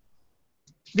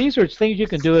 These are things you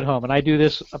can do at home, and I do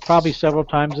this probably several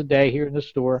times a day here in the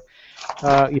store.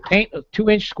 You paint a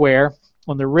 2-inch square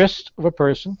on the wrist of a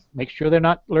person. Make sure they're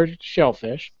not allergic to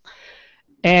shellfish.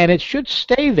 And it should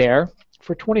stay there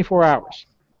for 24 hours.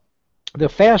 The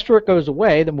faster it goes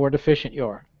away, the more deficient you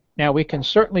are. Now, we can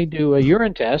certainly do a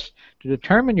urine test to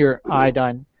determine your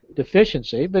iodine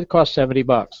deficiency, but it costs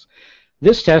 $70.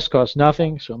 This test costs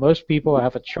nothing, so most people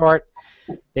have a chart.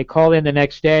 They call in the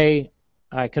next day.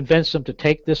 I convince them to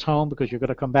take this home because you're going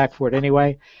to come back for it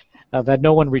anyway. I've had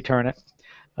no one return it.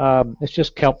 It's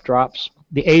just kelp drops.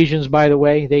 The Asians, by the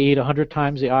way, they eat 100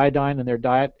 times the iodine in their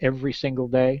diet every single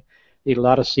day. They eat a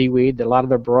lot of seaweed. A lot of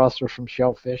their broths are from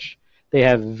shellfish. They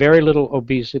have very little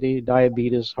obesity,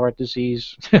 diabetes, heart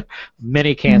disease,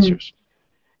 many cancers.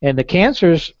 And the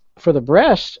cancers for the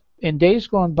breast, in days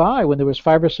gone by, when there was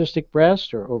fibrocystic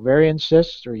breast or ovarian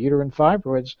cysts or uterine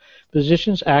fibroids,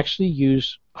 physicians actually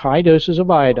used high doses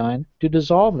of iodine to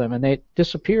dissolve them, and they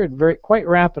disappeared quite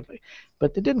rapidly.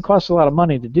 But it didn't cost a lot of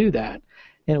money to do that,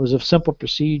 and it was a simple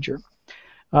procedure.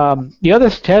 The other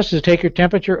test is to take your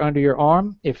temperature under your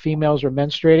arm if females are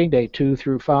menstruating, day 2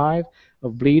 through 5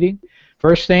 of bleeding.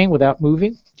 First thing, without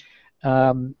moving.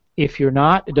 If you're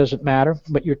not, it doesn't matter,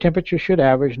 but your temperature should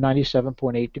average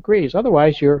 97.8 degrees.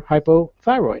 Otherwise, you're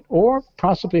hypothyroid or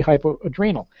possibly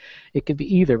hypoadrenal. It could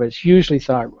be either, but it's usually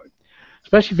thyroid,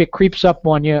 especially if it creeps up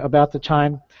on you about the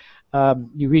time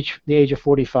you reach the age of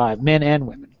 45, men and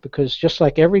women, because just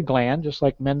like every gland, just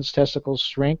like men's testicles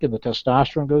shrink and the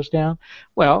testosterone goes down,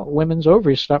 well, women's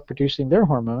ovaries stop producing their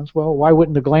hormones. Well, why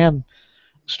wouldn't the gland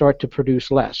start to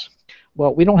produce less?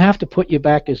 Well, we don't have to put you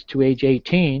back as to age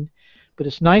 18, but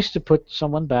it's nice to put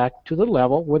someone back to the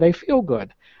level where they feel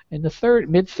good. In the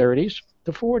mid-30s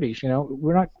to 40s,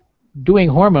 we're not doing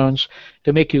hormones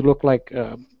to make you look like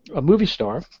a movie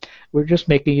star. We're just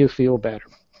making you feel better.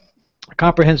 A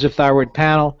comprehensive thyroid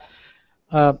panel,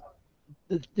 the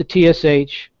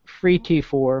TSH, free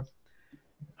T4.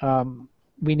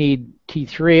 We need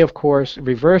T3, of course,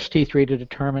 reverse T3 to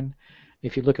determine.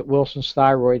 If you look at Wilson's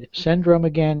thyroid syndrome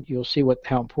again, you'll see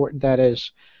how important that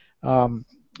is.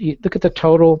 You look at the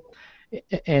total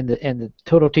and the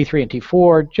total T3 and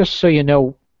T4, just so you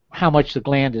know how much the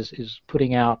gland is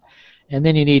putting out. And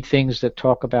then you need things that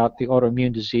talk about the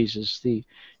autoimmune diseases, the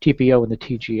TPO and the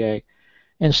TGA.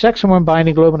 And sex hormone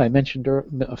binding globin, I mentioned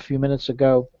a few minutes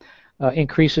ago,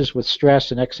 increases with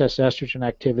stress and excess estrogen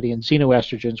activity, and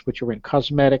xenoestrogens, which are in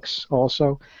cosmetics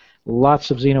also.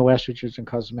 Lots of xenoestrogens in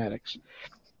cosmetics.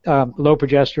 Low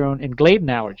progesterone and gliadin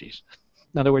allergies.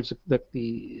 In other words,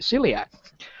 the celiac.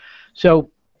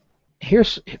 So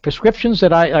here's prescriptions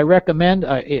that I recommend.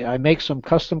 I make some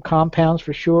custom compounds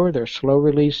for sure. They're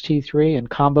slow-release T3 and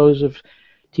combos of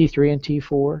T3 and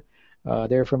T4.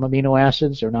 They're from amino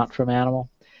acids. They're not from animal.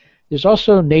 There's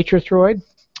also Thyroid.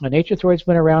 Thyroid's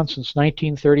been around since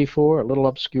 1934, a little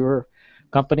obscure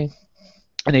company.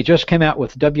 And they just came out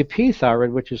with WP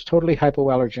Thyroid, which is totally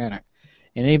hypoallergenic.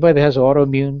 And anybody that has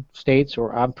autoimmune states,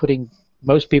 or I'm putting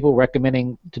most people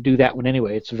recommending to do that one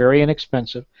anyway. It's very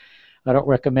inexpensive. I don't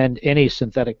recommend any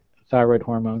synthetic thyroid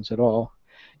hormones at all.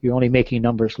 You're only making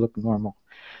numbers look normal.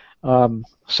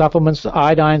 Supplements, the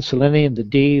iodine, selenium, the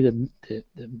D, the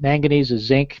manganese, the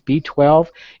zinc, B12.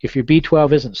 If your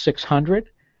B12 isn't 600,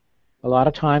 a lot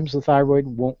of times the thyroid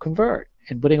won't convert.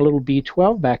 And putting a little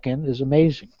B12 back in is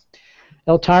amazing.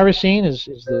 L-tyrosine is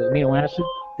the amino acid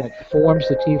that forms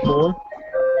the T4.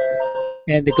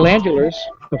 And the glandulars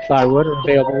of thyroid are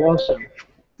available also.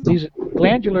 These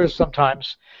glandulars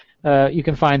sometimes, you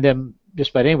can find them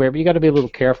just about anywhere, but you got to be a little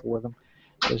careful with them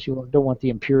because you don't want the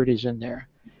impurities in there.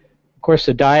 Of course,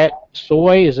 the diet,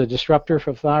 soy is a disruptor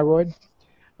for thyroid.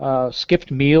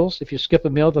 Skipped meals, if you skip a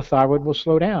meal, the thyroid will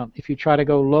slow down. If you try to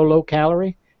go low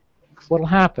calorie, what will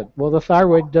happen? Well, the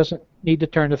thyroid doesn't need to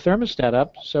turn the thermostat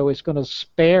up, so it's going to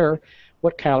spare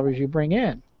what calories you bring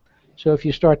in. So if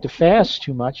you start to fast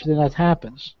too much, then that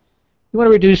happens. You want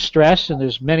to reduce stress, and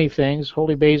there's many things.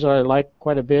 Holy basil I like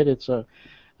quite a bit. It's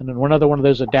another one of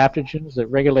those adaptogens that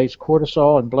regulates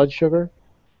cortisol and blood sugar.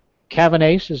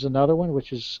 Cavanase is another one,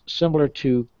 which is similar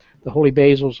to the holy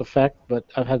basil's effect, but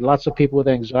I've had lots of people with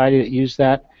anxiety that use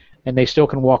that, and they still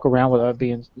can walk around without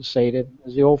being sedated.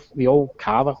 The old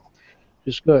kava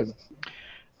is good.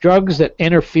 Drugs that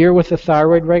interfere with the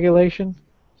thyroid regulation,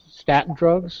 statin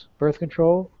drugs, birth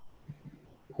control,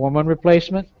 hormone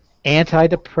replacement,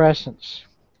 antidepressants.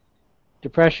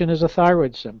 Depression is a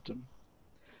thyroid symptom.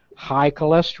 High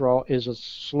cholesterol is a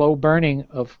slow burning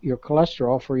of your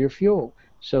cholesterol for your fuel.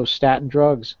 So statin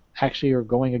drugs actually are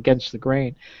going against the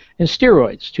grain. And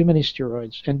steroids, too many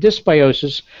steroids. And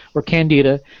dysbiosis or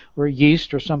candida or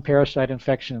yeast or some parasite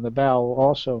infection in the bowel will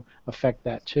also affect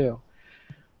that too.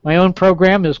 My own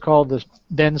program is called the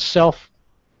Ben Self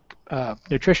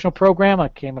Nutritional Program. I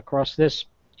came across this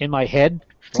in my head,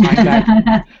 flying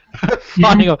back,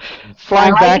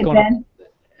 flying back on.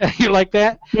 You like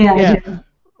that? Yeah. I do.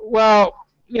 Well,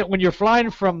 when you're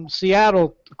flying from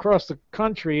Seattle across the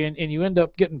country and you end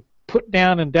up getting put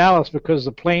down in Dallas because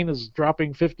the plane is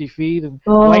dropping 50 feet and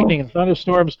lightning and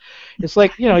thunderstorms, it's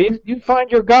like, you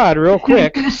find your God real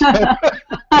quick. So,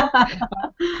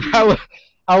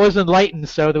 I was enlightened,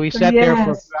 so that we sat there for a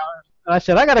few hours. And I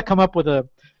said, I got to come up with an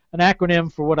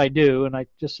acronym for what I do. And I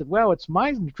just said, well, it's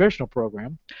my nutritional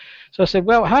program. So I said,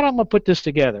 well, how am I going to put this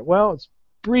together? Well, it's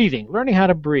breathing, learning how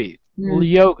to breathe,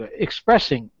 yoga,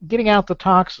 expressing, getting out the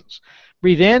toxins.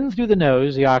 Breathe in through the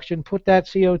nose, the oxygen, put that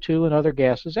CO2 and other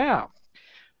gases out.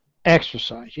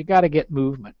 Exercise. You got to get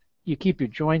movement. You keep your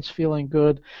joints feeling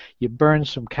good. You burn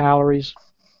some calories.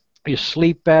 You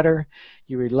sleep better.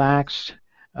 You relax.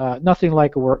 Nothing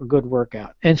like a good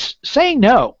workout. And saying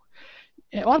no.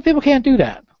 A lot of people can't do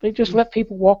that. They just let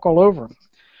people walk all over them.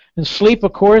 And sleep,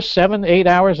 of course, 7-8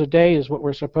 hours a day is what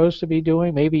we're supposed to be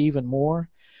doing, maybe even more.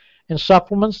 And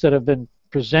supplements that have been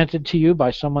presented to you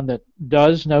by someone that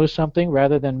does know something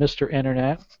rather than Mr.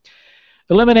 Internet.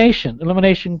 Elimination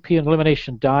can be an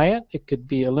elimination diet. It could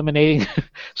be eliminating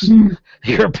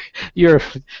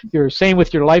your same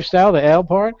with your lifestyle, the L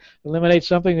part. Eliminate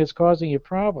something that's causing you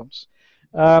problems.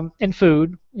 And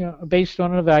food, based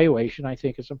on an evaluation, I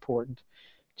think it's important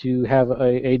to have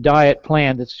a diet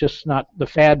plan that's just not the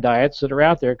fad diets that are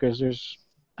out there, because there's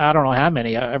I don't know how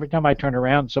many. Every time I turn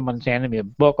around, someone's handing me a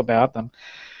book about them.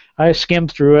 I skim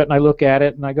through it and I look at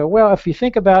it and I go, well, if you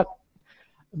think about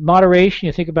moderation,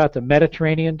 you think about the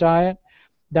Mediterranean diet,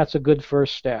 that's a good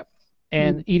first step.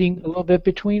 And eating a little bit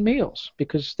between meals,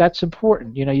 because that's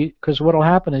important. Because what will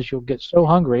happen is you'll get so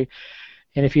hungry,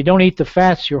 and if you don't eat the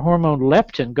fats, your hormone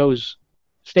leptin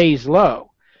stays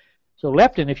low. So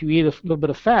leptin, if you eat a little bit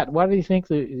of fat, why do you think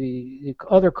the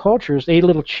other cultures, they eat a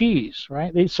little cheese,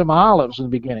 right? They eat some olives in the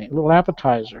beginning, a little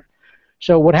appetizer.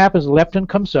 So what happens, leptin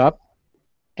comes up,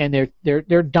 and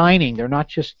they're dining. They're not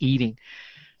just eating.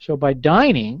 So by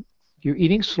dining, you're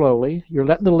eating slowly, you're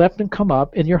letting the leptin come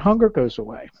up, and your hunger goes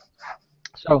away.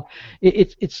 So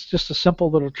it's just a simple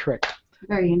little trick.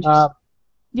 Very interesting.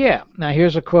 Yeah. Now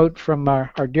here's a quote from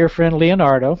our dear friend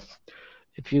Leonardo.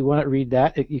 If you want to read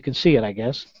that, you can see it, I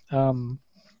guess.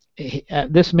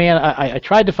 This man, I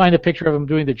tried to find a picture of him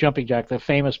doing the jumping jack, the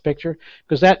famous picture,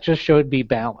 because that just showed me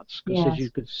balance. Because as Yes.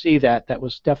 you could see that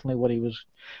was definitely what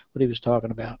he was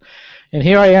talking about. And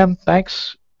here I am.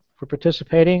 Thanks for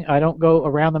participating. I don't go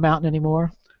around the mountain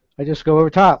anymore. I just go over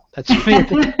top. That's me.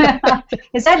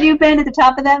 Is that you, Ben, at the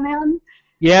top of that mountain?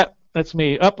 Yeah, that's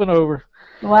me. Up and over.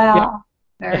 Yeah. Wow.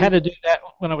 I had to do that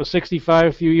when I was 65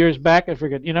 a few years back. I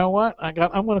figured, you know what? I'm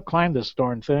going to climb this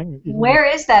darn thing. Where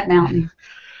is that mountain?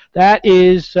 That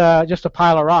is just a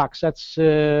pile of rocks. That's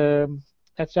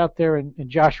out there in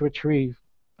Joshua Tree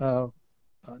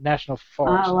National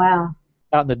Forest. Oh, wow.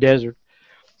 Out in the desert.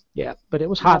 Yeah, but it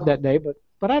was hot that day.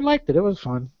 But I liked it. It was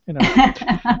fun. You know.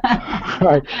 All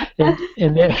right, and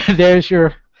there's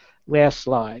your last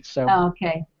slide. So.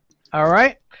 Okay. All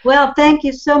right. Well, thank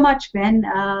you so much, Ben.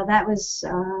 That was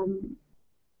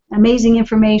amazing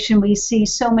information. We see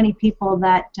so many people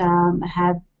that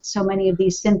have so many of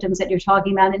these symptoms that you're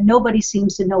talking about, and nobody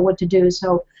seems to know what to do.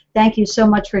 So thank you so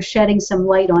much for shedding some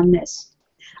light on this.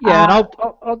 Yeah, and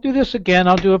I'll do this again.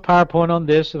 I'll do a PowerPoint on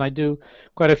this, and I do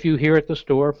quite a few here at the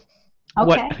store.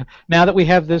 Okay. Now that we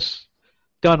have this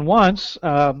done once,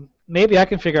 maybe I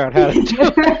can figure out how to do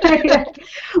it.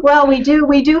 Well, we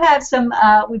do have some.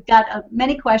 We've got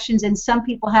many questions, and some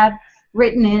people have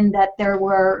written in that there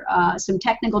were some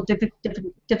technical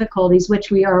difficulties,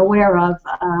 which we are aware of.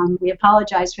 We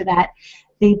apologize for that.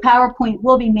 The PowerPoint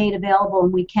will be made available,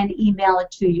 and we can email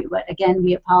it to you. But again,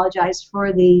 we apologize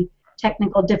for the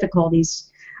technical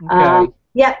difficulties. Okay.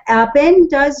 Ben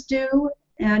does do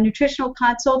nutritional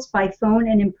consults by phone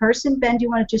and in person. Ben, do you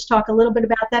want to just talk a little bit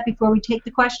about that before we take the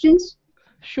questions?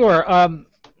 Sure.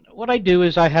 What I do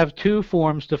is I have two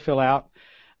forms to fill out.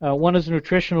 One is a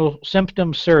nutritional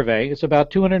symptom survey. It's about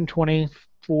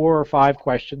 224 or 5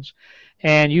 questions,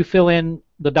 and you fill in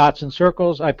the dots and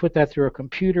circles. I put that through a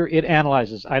computer. It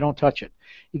analyzes. I don't touch it.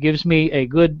 It gives me a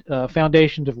good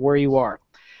foundation of where you are.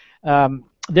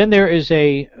 Then there is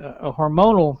a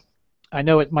hormonal. I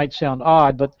know it might sound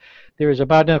odd, but there is a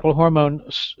bioidentical hormone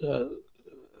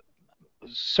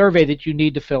survey that you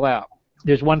need to fill out.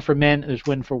 There's one for men, there's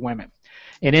one for women.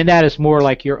 And in that is more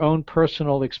like your own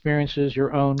personal experiences,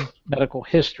 your own medical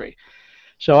history.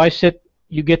 So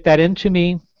you get that into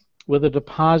me with a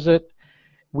deposit.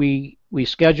 We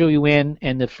schedule you in,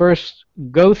 and the first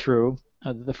go through,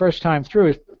 the first time through,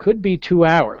 it could be 2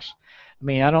 hours. I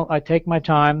mean, I take my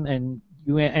time, and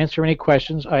you answer any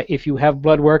questions. If you have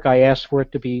blood work, I ask for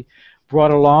it to be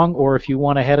brought along, or if you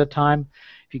want ahead of time,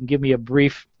 if you can give me a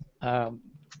brief, a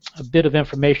bit of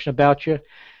information about you,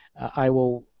 I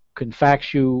can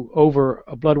fax you over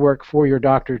a blood work for your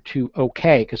doctor to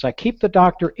okay, because I keep the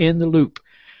doctor in the loop.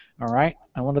 All right,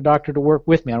 I want the doctor to work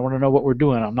with me. I want to know what we're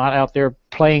doing. I'm not out there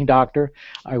playing doctor.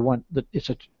 I want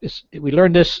we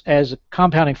learned this as a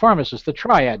compounding pharmacist, the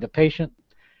triad: the patient,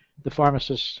 the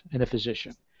pharmacist, and the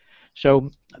physician. So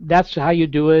that's how you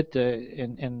do it.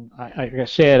 Like I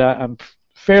said, I'm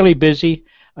fairly busy.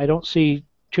 I don't see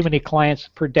too many clients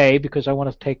per day because I want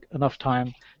to take enough time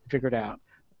to figure it out.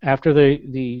 After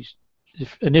the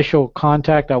initial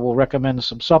contact, I will recommend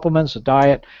some supplements, a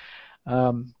diet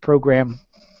program,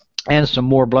 and some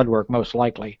more blood work, most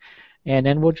likely. And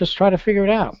then we'll just try to figure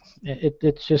it out.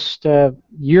 It's just I'm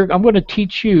going to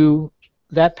teach you,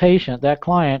 that patient, that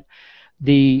client,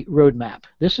 the roadmap.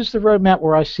 This is the roadmap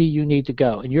where I see you need to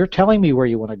go. And you're telling me where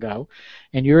you want to go,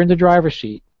 and you're in the driver's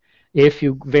seat. If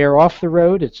you veer off the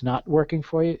road, it's not working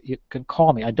for you, you can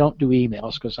call me. I don't do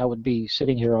emails because I would be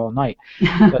sitting here all night.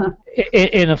 But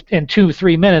in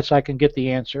 2-3 minutes, I can get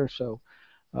the answer. So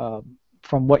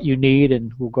from what you need,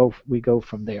 and we go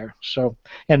from there. So,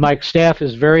 and my staff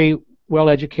is very well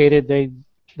educated. They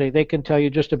can tell you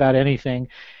just about anything.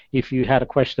 If you had a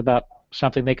question about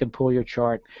something, they can pull your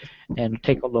chart and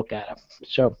take a look at it.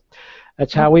 So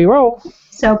that's how we roll.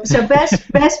 So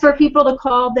best for people to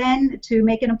call then to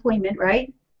make an appointment,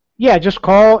 right? Yeah, just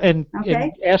call and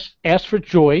ask for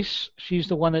Joyce. She's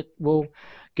the one that will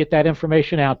get that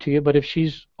information out to you. But if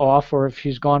she's off or if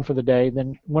she's gone for the day,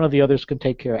 then one of the others can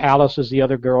take care. Alice is the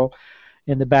other girl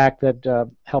in the back that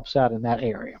helps out in that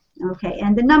area. Okay,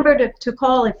 and the number to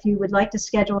call if you would like to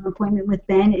schedule an appointment with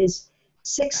Ben is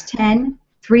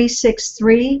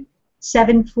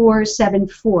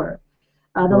 610-363-7474.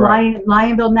 The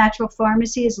Lionville Natural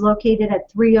Pharmacy is located at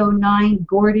 309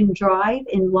 Gordon Drive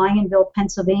in Lionville,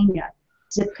 Pennsylvania,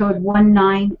 zip code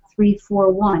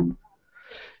 19341.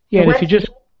 Yeah, and if you just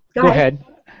go ahead.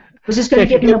 I was just going to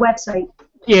give you the website.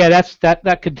 Yeah,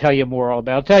 that could tell you more all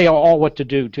about. It'll tell you all what to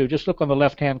do too. Just look on the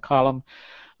left-hand column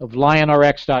of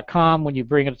lionrx.com. When you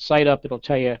bring a site up, it'll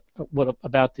tell you what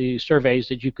about the surveys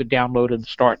that you could download and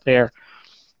start there.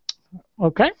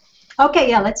 Okay? Okay,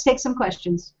 yeah, let's take some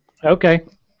questions. Okay.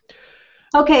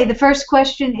 Okay, the first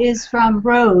question is from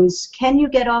Rose. Can you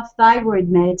get off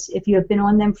thyroid meds if you have been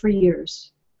on them for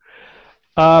years?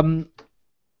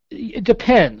 It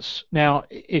depends. Now,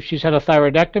 if she's had a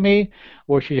thyroidectomy,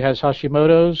 or she has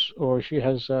Hashimoto's, or she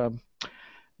has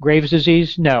Graves'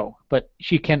 disease, no. But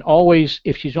she can always,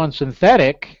 if she's on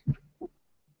synthetic,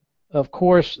 of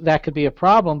course, that could be a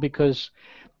problem because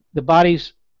the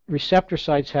body's receptor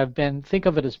sites have been, think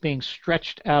of it as being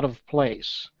stretched out of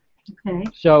place. Okay.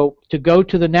 So to go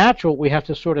to the natural, we have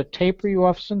to sort of taper you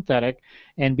off synthetic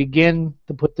and begin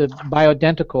to put the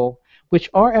bioidentical, which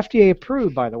are FDA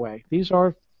approved, by the way.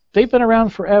 They've been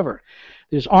around forever.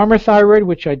 There's Armour Thyroid,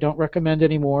 which I don't recommend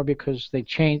anymore because they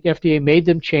changed. FDA made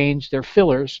them change their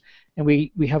fillers, and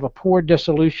we have a poor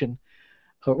dissolution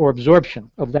or absorption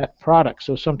of that product.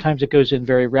 So sometimes it goes in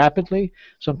very rapidly,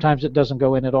 sometimes it doesn't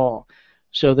go in at all.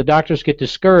 So the doctors get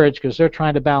discouraged because they're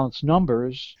trying to balance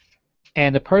numbers,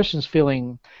 and the person's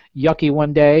feeling yucky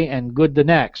one day and good the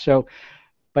next. So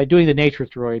by doing the Nature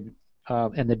Thyroid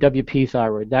and the WP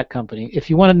Thyroid, that company, if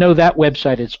you want to know that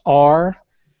website, it's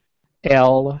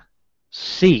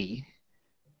RLC,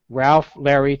 Ralph,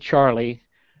 Larry, Charlie,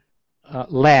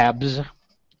 labs.com.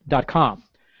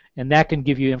 And that can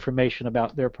give you information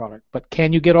about their product. But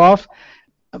can you get off?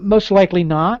 Most likely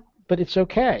not, but it's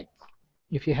okay.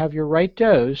 If you have your right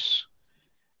dose,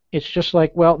 it's just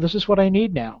like, well, this is what I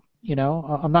need now. You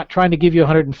know, I'm not trying to give you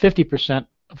 150%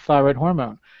 of thyroid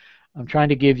hormone. I'm trying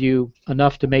to give you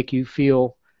enough to make you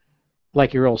feel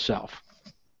like your old self.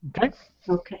 Okay?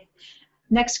 Okay.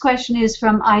 Next question is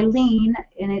from Eileen,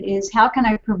 and it is, how can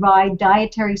I provide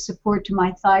dietary support to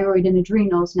my thyroid and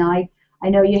adrenals? Now, I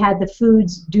know you had the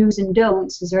foods, do's and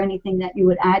don'ts. Is there anything that you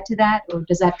would add to that, or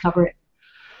does that cover it?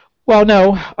 Well,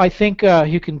 no. I think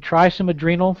you can try some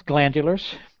adrenal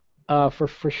glandulars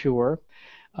for sure.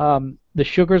 The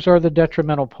sugars are the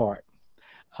detrimental part.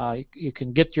 You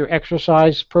can get your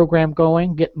exercise program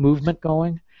going, get movement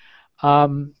going.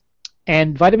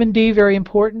 And vitamin D, very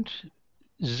important.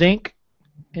 Zinc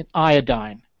and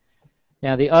iodine.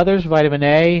 Now the others, vitamin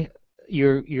A,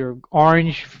 your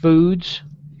orange foods,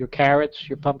 your carrots,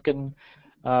 your pumpkin,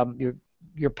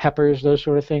 your peppers, those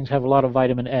sort of things have a lot of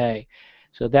vitamin A.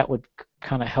 So that would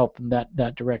kind of help in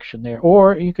that direction there.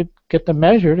 Or you could get them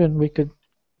measured and we could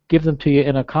give them to you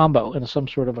in a combo, in some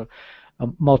sort of a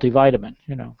multivitamin,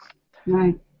 you know.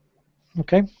 Right.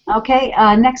 Okay. Okay.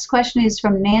 Next question is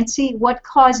from Nancy. What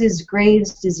causes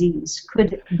Graves' disease?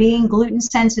 Could being gluten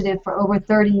sensitive for over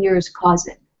 30 years cause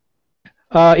it?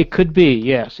 It could be,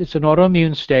 yes. It's an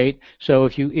autoimmune state. So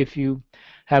if you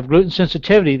have gluten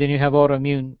sensitivity, then you have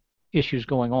autoimmune issues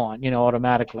going on, you know,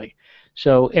 automatically.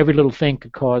 So every little thing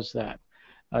could cause that.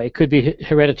 It could be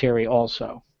hereditary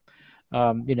also.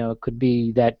 You know, it could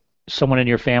be that someone in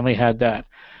your family had that.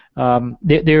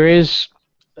 There is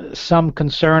some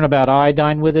concern about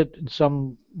iodine with it.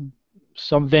 Some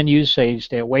venues say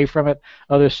stay away from it.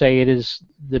 Others say it is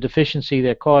the deficiency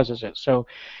that causes it. So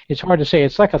it's hard to say.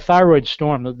 It's like a thyroid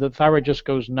storm. The thyroid just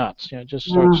goes nuts. You know, it just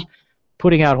starts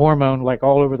putting out hormone like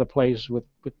all over the place with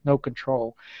no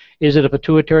control. Is it a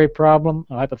pituitary problem,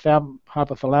 a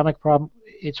hypothalamic problem?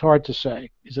 It's hard to say.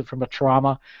 Is it from a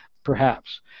trauma?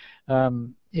 Perhaps.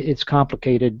 It's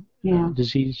complicated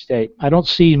disease state. I don't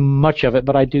see much of it,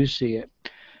 but I do see it.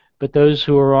 But those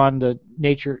who are on the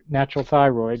natural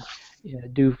thyroid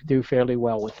do fairly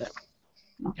well with it.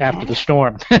 Okay. After the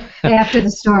storm. After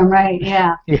the storm, right?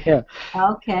 Yeah. Yeah.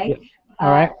 Okay. Yeah. All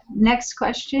right. Next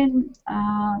question.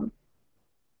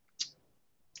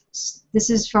 This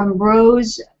is from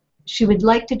Rose. She would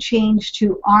like to change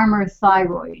to Armour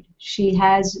Thyroid. She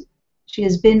has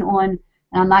been on,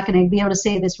 and I'm not going to be able to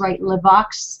say this right,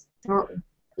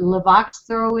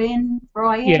 Levoxthroin.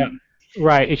 Yeah,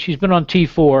 right. She's been on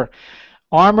T4.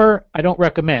 Armour, I don't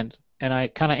recommend, and I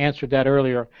kind of answered that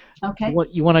earlier. Okay.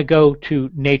 You want to go to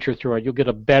Nature Thyroid. You'll get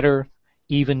a better,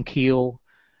 even keel,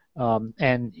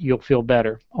 and you'll feel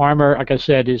better. Armour, like I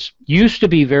said, used to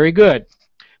be very good,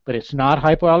 but it's not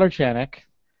hypoallergenic.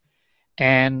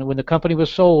 And when the company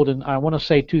was sold in, I want to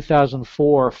say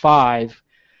 2004 or 5,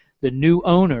 the new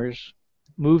owners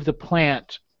moved the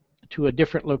plant to a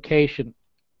different location,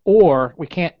 or we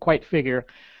can't quite figure,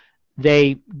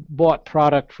 they bought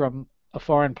product from a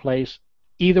foreign place.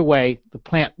 Either way, the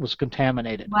plant was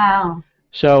contaminated. Wow.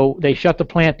 So they shut the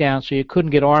plant down, so you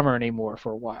couldn't get Armour anymore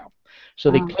for a while.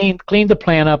 So they cleaned the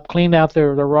plant up, cleaned out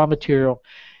their raw material,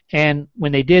 and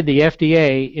when they did, the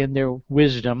FDA, in their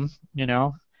wisdom, you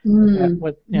know,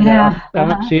 Yeah.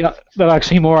 The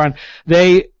oxymoron.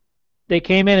 They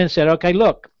came in and said, okay,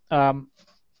 look,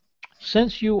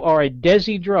 since you are a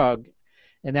DESI drug,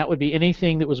 and that would be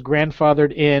anything that was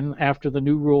grandfathered in after the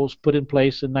new rules put in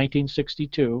place in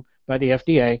 1962 by the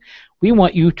FDA, we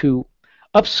want you to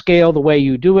upscale the way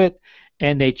you do it,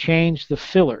 and they changed the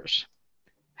fillers,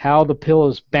 how the pill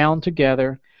is bound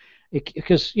together,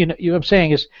 because what I'm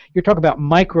saying is you're talking about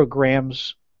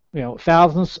micrograms,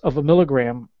 thousandths of a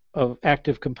milligram of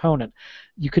active component.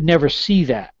 You could never see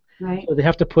that. Right. So they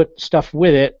have to put stuff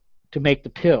with it to make the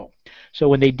pill. So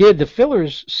when they did the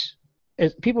fillers,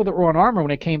 people that were on Armour, when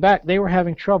they came back, they were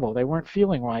having trouble. They weren't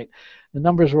feeling right. The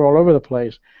numbers were all over the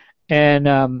place.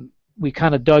 And we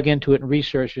kind of dug into it and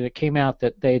researched it. It came out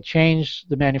that they had changed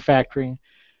the manufacturing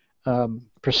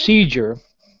procedure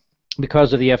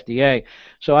because of the FDA.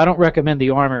 So I don't recommend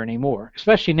the Armour anymore,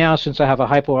 especially now since I have a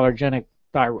hypoallergenic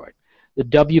thyroid. The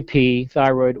WP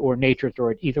thyroid or Nature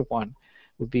thyroid, either one,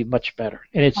 would be much better.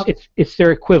 And it's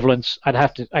their equivalents.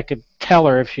 I could tell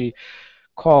her if she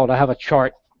called. I have a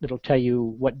chart that'll tell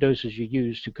you what doses you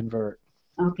use to convert.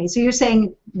 Okay, so you're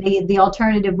saying the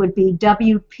alternative would be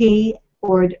WP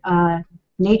or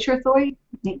Nature thyroid?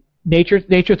 Nature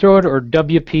thyroid or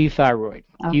WP thyroid,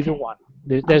 okay. Either one.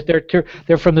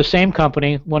 They're from the same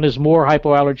company. One is more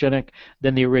hypoallergenic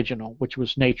than the original, which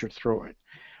was Nature thyroid.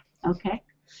 Okay.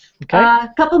 Okay.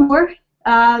 A couple more.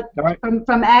 All right.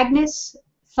 From Agnes,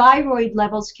 thyroid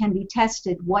levels can be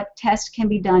tested. What tests can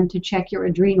be done to check your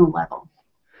adrenal level?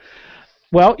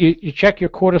 Well, you check your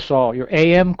cortisol, your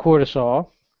AM cortisol,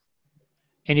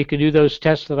 and you can do those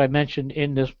tests that I mentioned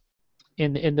in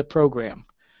the program.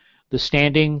 The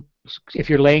standing, if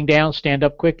you're laying down, stand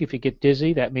up quick. If you get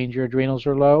dizzy, that means your adrenals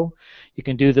are low. You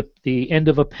can do the end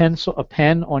of a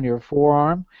pen on your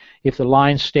forearm. If the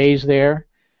line stays there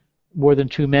more than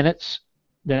 2 minutes,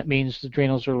 then it means the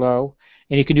adrenals are low.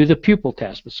 And you can do the pupil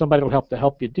test, but somebody will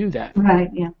help you do that. Right.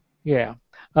 Yeah. Yeah.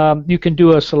 You can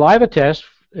do a saliva test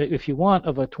if you want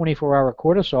of a 24-hour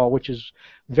cortisol, which is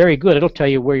very good. It'll tell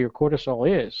you where your cortisol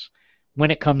is, when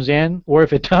it comes in, or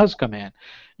if it does come in,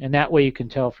 and that way you can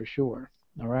tell for sure.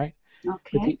 All right.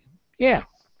 Okay. Yeah.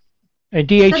 And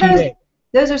DHEA. So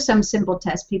those are some simple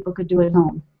tests people could do at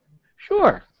home.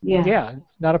 Sure. Yeah. Yeah.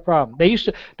 Not a problem.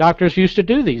 Doctors used to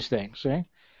do these things. See?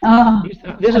 Oh.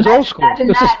 This is old school. This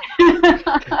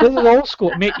is old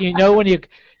school. When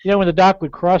the doc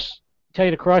would tell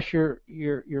you to cross your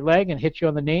leg and hit you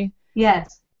on the knee.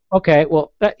 Yes. Okay.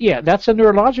 Well, that's a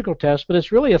neurological test, but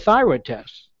it's really a thyroid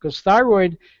test, because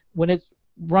thyroid, when it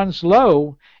runs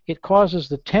low, it causes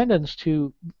the tendons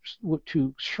to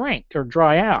shrink or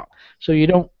dry out, so you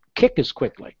don't kick as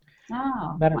quickly.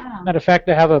 Oh. Matter of fact,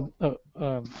 I have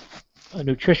a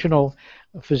nutritional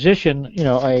physician,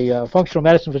 a functional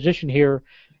medicine physician here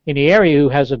in the area who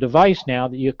has a device now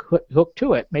that you hook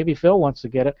to it. Maybe Phil wants to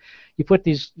get it. You put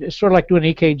these, it's sort of like doing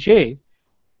an EKG,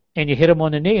 and you hit them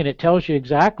on the knee, and it tells you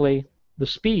exactly the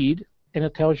speed, and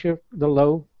it tells you the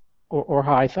low or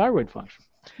high thyroid function.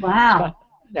 Wow.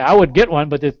 Now, I would get one,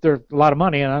 but they're a lot of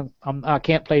money, and I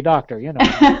can't play doctor,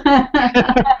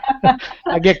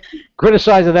 I get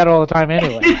criticized of that all the time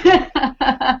anyway.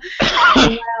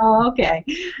 Well, okay.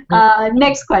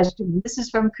 Next question. This is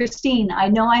from Christine. I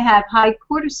know I have high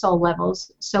cortisol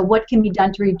levels, so what can be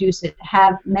done to reduce it?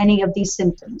 Have many of these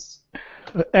symptoms?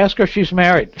 Ask her if she's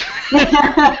married.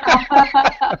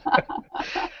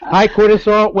 High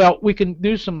cortisol, well, we can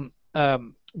do some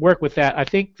work with that. I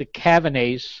think the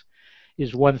cavanase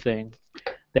is one thing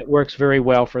that works very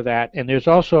well for that. And there's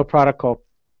also a product called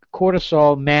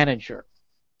Cortisol Manager.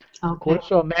 Okay.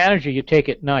 Cortisol Manager you take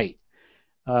at night.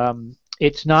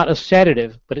 It's not a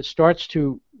sedative, but it starts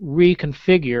to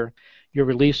reconfigure your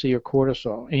release of your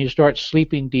cortisol, and you start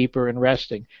sleeping deeper and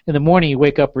resting. In the morning, you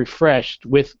wake up refreshed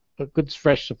with a good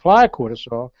fresh supply of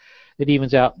cortisol that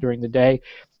evens out during the day,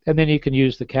 and then you can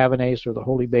use the cavanase or the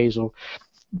holy basil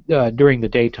during the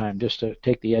daytime just to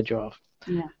take the edge off.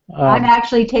 Yeah, I'm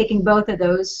actually taking both of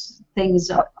those things,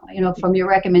 from your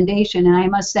recommendation, and I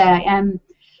must say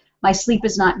my sleep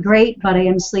is not great, but I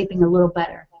am sleeping a little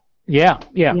better. Yeah.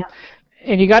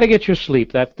 And you got to get your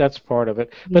sleep. That's part of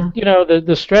it. But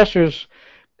the stressors,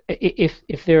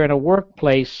 if they're in a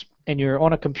workplace and you're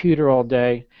on a computer all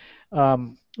day,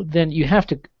 then you have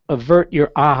to avert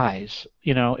your eyes.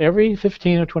 Every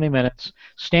 15 or 20 minutes,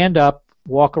 stand up,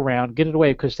 walk around, get it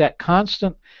away, because that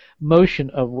constant motion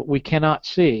of what we cannot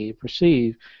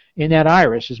perceive in that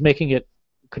iris is making it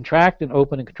contract and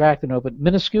open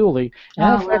minusculely,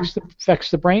 and that affects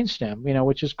the brainstem,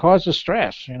 which causes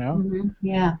stress, Mm-hmm.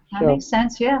 Yeah, that makes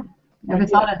sense. Never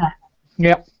thought of that.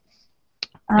 Yep.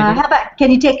 How about, can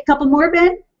you take a couple more,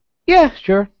 Ben? Yeah,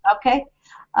 sure. Okay.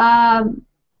 Um,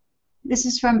 this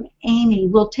is from Amy.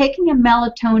 Will taking a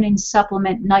melatonin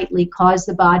supplement nightly cause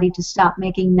the body to stop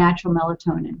making natural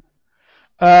melatonin?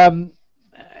 Um,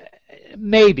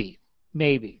 maybe,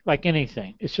 maybe, like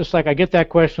anything. It's just like I get that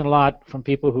question a lot from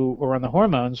people who are on the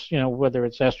hormones, whether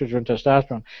it's estrogen or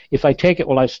testosterone. If I take it,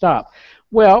 will I stop?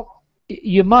 Well,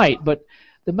 you might, but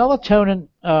the melatonin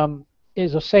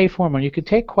is a safe hormone. You can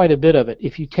take quite a bit of it.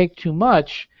 If you take too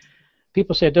much,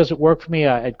 people say it doesn't work for me.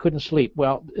 I couldn't sleep.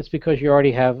 Well, it's because you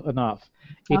already have enough.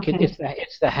 Okay.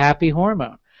 It's the happy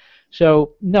hormone.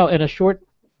 So no, in a short,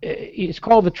 it's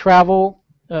called the travel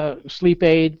sleep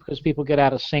aid because people get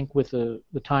out of sync with the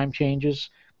time changes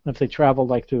if they travel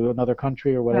like to another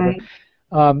country or whatever.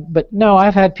 Right. But no,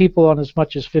 I've had people on as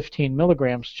much as 15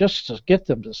 milligrams just to get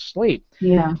them to sleep.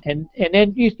 Yeah. And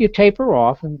then you taper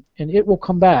off and it will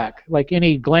come back. Like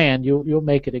any gland, you'll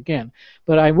make it again.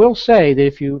 But I will say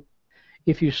that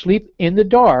if you sleep in the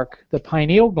dark, the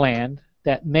pineal gland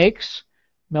that makes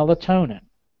melatonin,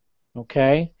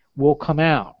 okay, will come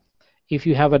out. If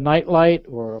you have a night light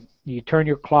or you turn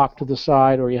your clock to the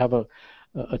side or you have a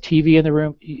TV in the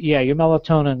room, yeah, your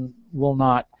melatonin will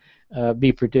not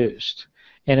be produced.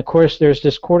 And of course, there's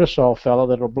this cortisol fellow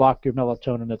that will block your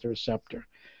melatonin at the receptor.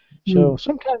 So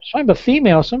sometimes, I'm a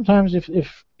female. Sometimes,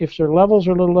 if their levels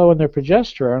are a little low in their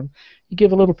progesterone, you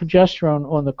give a little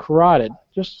progesterone on the carotid,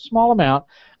 just a small amount.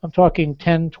 I'm talking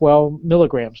 10, 12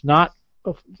 milligrams, not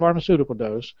a pharmaceutical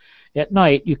dose. At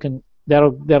night, you can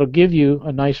that'll give you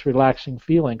a nice relaxing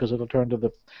feeling because it'll turn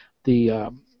to the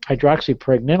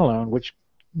hydroxypregnenolone, which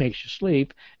makes you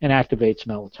sleep and activates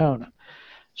melatonin.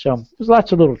 So there's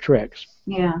lots of little tricks.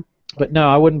 Yeah. But no,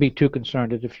 I wouldn't be too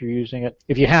concerned if you're using it.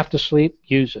 If you have to sleep,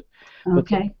 use it.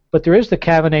 Okay. But there is the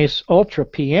Cavanase Ultra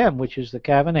PM, which is the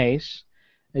Cavanase,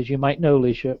 as you might know,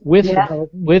 Alicia, with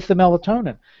the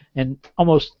melatonin. And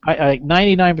almost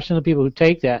 99% of people who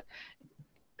take that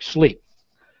sleep.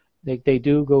 They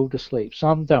do go to sleep.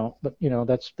 Some don't, but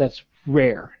that's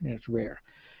rare. It's rare.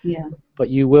 Yeah. But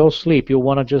you will sleep. You'll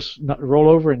want to just roll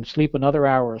over and sleep another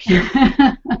hour or so.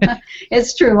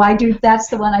 It's true. I do. That's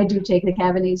the one I do take, the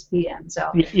Cavanese PM.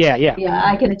 So yeah. Yeah,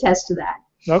 I can attest to that.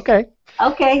 Okay.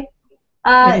 Okay.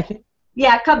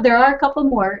 Yeah, there are a couple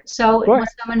more. So when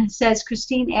someone says,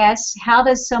 Christine asks, how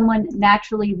does someone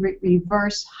naturally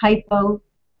reverse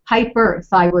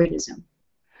hyperthyroidism?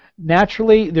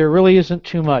 Naturally, there really isn't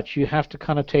too much. You have to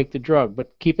kind of take the drug,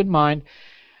 but keep in mind,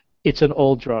 it's an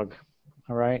old drug.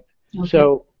 All right. Okay.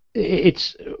 So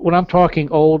it's when I'm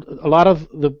talking old, a lot of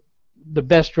the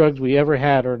best drugs we ever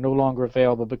had are no longer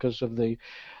available because of the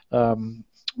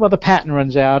patent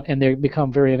runs out and they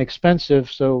become very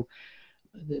inexpensive. So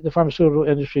the pharmaceutical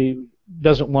industry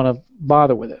doesn't want to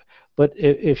bother with it. But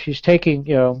if she's taking,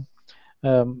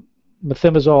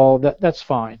 methimazole, that's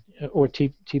fine, or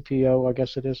TPO, I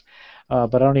guess it is.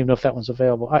 But I don't even know if that one's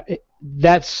available.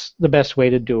 That's the best way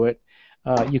to do it.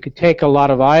 You could take a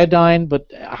lot of iodine,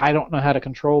 but I don't know how to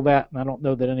control that, and I don't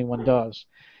know that anyone does.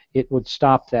 It would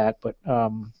stop that, but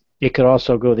it could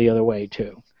also go the other way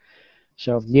too.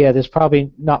 So yeah, there's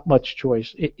probably not much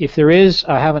choice. If there is,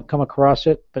 I haven't come across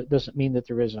it, but it doesn't mean that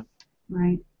there isn't.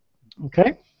 Right.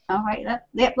 Okay. All right.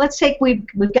 Let's take. We've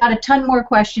got a ton more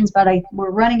questions, but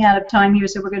we're running out of time here,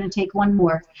 so we're going to take one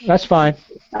more. That's fine.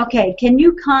 Okay. Can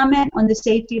you comment on the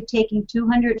safety of taking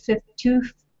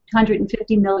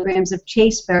 250 milligrams of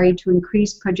chasteberry to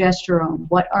increase progesterone?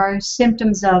 What are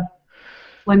symptoms of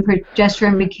when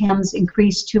progesterone becomes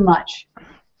increased too much?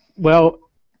 Well,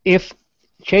 if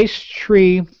chaste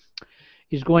tree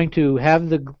is going to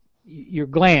have your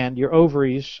gland, your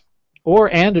ovaries,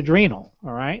 and adrenal,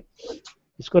 all right,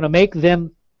 it's going to make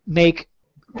them make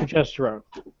progesterone.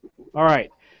 All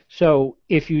right. So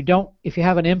if you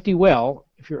have an empty well,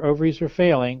 if your ovaries are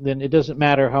failing, then it doesn't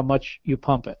matter how much you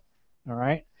pump it. All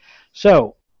right.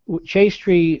 So chaste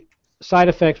tree side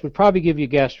effects would probably give you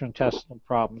gastrointestinal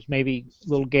problems, maybe a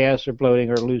little gas or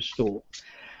bloating or loose stool.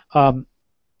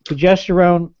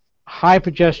 Progesterone, high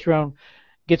progesterone,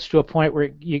 gets to a point where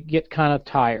you get kind of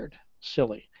tired,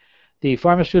 silly. The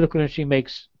pharmaceutical industry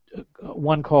makes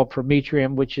one called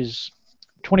Prometrium, which is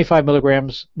 25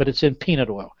 milligrams, but it's in peanut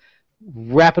oil,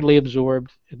 rapidly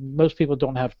absorbed. Most people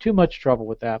don't have too much trouble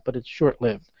with that, but it's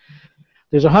short-lived.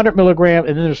 There's 100 milligram,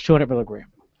 and then there's 200 milligram.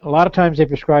 A lot of times they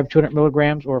prescribe 200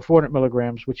 milligrams or 400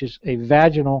 milligrams, which is a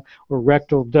vaginal or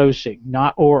rectal dosing,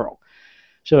 not oral.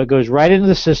 So it goes right into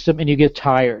the system, and you get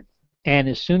tired. And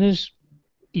as soon as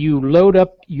you load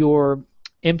up your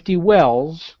empty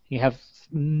wells, you have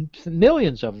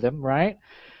millions of them, right,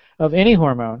 of any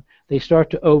hormone, they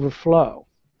start to overflow.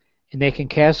 and they can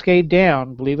cascade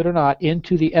down, believe it or not,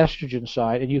 into the estrogen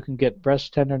side, and you can get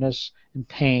breast tenderness and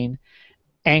pain,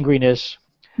 angriness,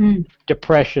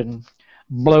 depression,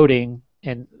 bloating,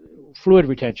 and fluid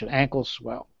retention, ankles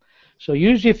swell. So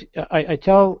usually, if I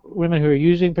tell women who are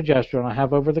using progesterone, I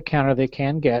have over the counter, they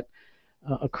can get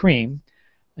a cream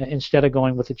instead of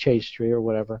going with a chaste tree or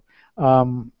whatever.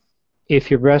 If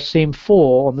your breasts seem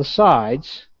full on the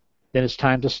sides, then it's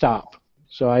time to stop.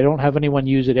 So I don't have anyone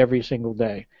use it every single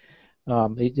day.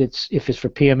 If it's for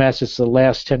PMS, it's the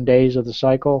last 10 days of the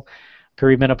cycle.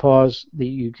 Perimenopause,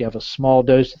 you have a small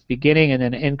dose at the beginning and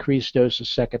then an increased dose the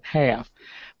second half.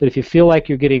 But if you feel like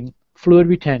you're getting fluid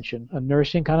retention, a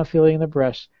nursing kind of feeling in the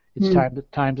breast, it's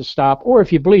time to stop. Or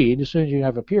if you bleed, as soon as you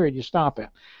have a period, you stop it.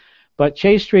 But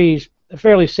chaste tree is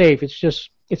fairly safe. It's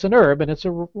an herb, and it's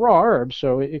a raw herb,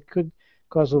 so it could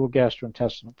cause a little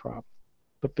gastrointestinal problem.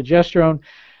 But progesterone,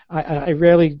 I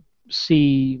rarely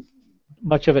see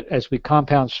much of it as we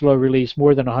compound slow release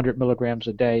more than 100 milligrams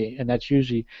a day, and that's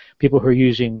usually people who are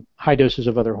using high doses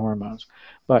of other hormones.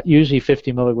 But usually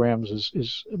 50 milligrams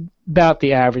is about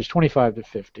the average, 25 to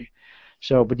 50.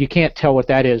 So, but you can't tell what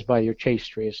that is by your chaste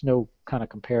tree. It's no kind of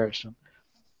comparison.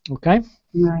 Okay?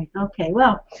 Right. Okay.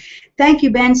 Well, thank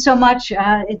you, Ben, so much.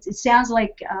 It sounds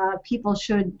like people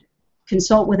should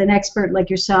consult with an expert like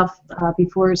yourself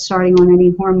before starting on any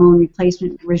hormone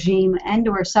replacement regime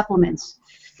and/or supplements.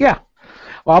 Yeah.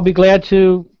 Well, I'll be glad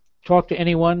to talk to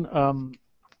anyone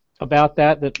about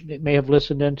that may have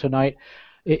listened in tonight.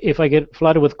 If I get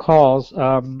flooded with calls,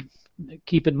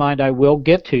 keep in mind I will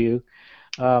get to you,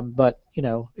 but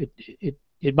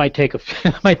it might take a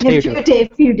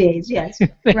few days. Yes,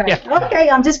 right. Yeah. Okay,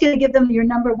 I'm just going to give them your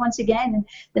number once again, and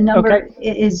the number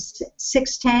is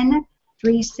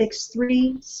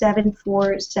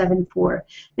 610-363-7474.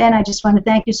 Ben, I just want to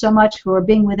thank you so much for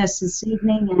being with us this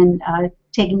evening and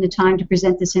taking the time to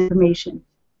present this information.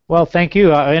 Well, thank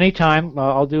you. Anytime.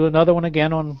 I'll do another one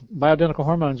again on bioidentical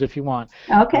hormones if you want.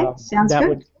 Okay, sounds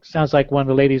good. Sounds like one of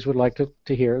the ladies would like to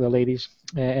hear, the ladies.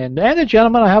 And the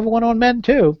gentlemen, I have one on men,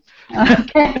 too.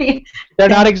 Okay. They're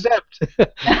not exempt.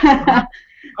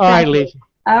 All right, Lisa.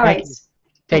 All right.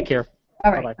 Take care.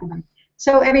 All right. Bye-bye.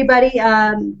 So, everybody,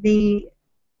 the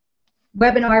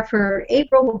webinar for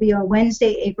April will be on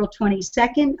Wednesday, April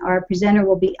 22nd. Our presenter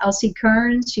will be Elsie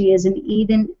Kearns. She is an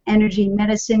Eden Energy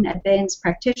Medicine Advanced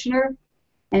Practitioner,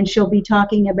 and she'll be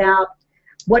talking about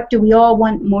what do we all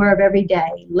want more of every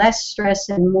day, less stress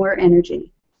and more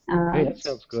energy. Hey, that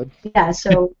sounds good. Yeah,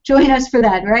 so join us for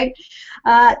that, right?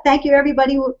 Thank you,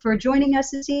 everybody, for joining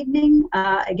us this evening.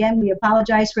 Again, we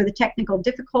apologize for the technical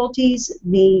difficulties.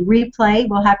 The replay,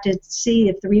 we'll have to see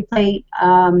if the replay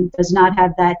does not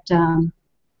have that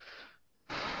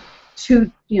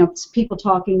people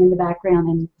talking in the background,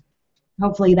 and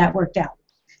hopefully that worked out.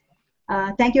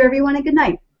 Thank you, everyone, and good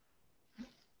night.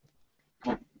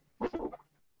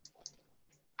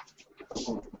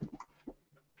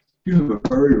 You have a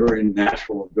very, very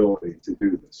natural ability to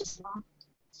do this.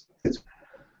 There's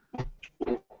no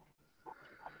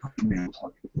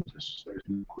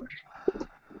question.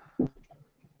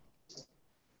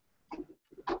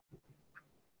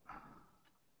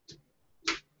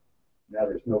 Now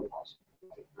there's no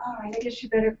possibility. All right, I guess you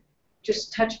better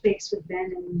just touch base with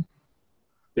Ben and.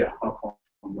 Yeah, I'll call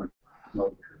him.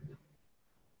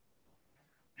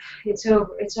 It's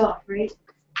over. It's off, right?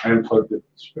 I unplugged the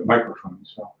microphone,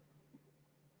 so.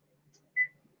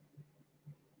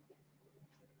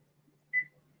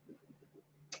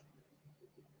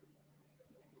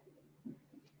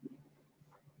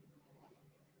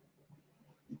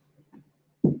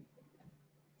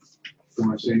 You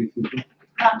want to say anything?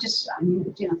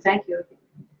 Thank you.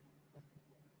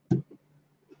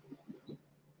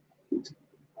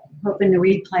 Hoping the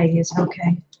replay is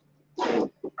okay.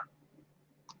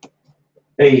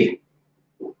 Hey,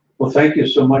 well, thank you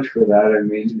so much for that. I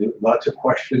mean, lots of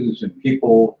questions and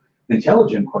people,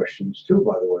 intelligent questions too,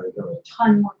 by the way. There were a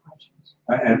ton more questions.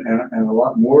 And a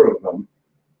lot more of them.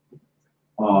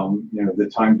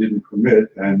 The time didn't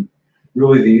permit, and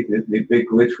really the big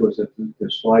glitch was that the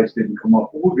slides didn't come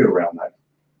up. We'll get around that.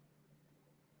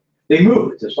 They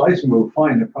moved. The slides moved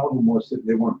fine. The problem was that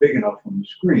they weren't big enough on the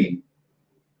screen.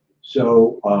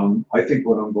 So I think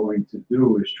what I'm going to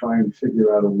do is try and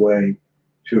figure out a way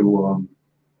to,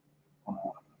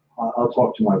 I'll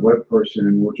talk to my web person,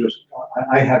 and we'll just,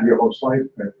 I have your whole slide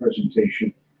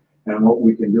presentation, and what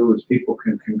we can do is people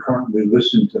can concurrently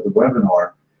listen to the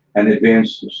webinar and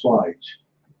advance the slides.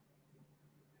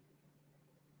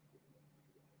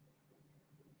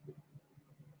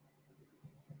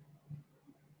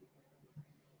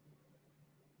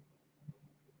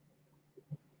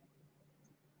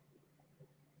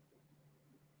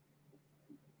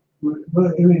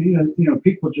 But I mean,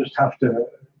 people just have to.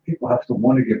 People have to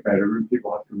want to get better, and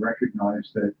people have to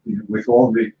recognize that with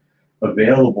all the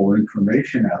available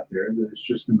information out there, that it's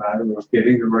just a matter of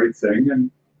getting the right thing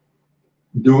and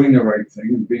doing the right thing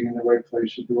and being in the right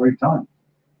place at the right time.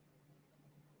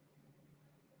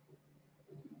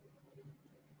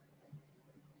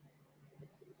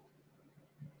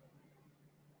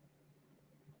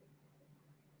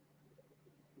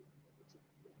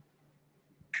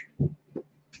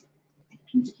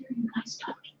 Can you hear you guys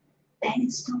talking? Ben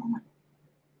is still on.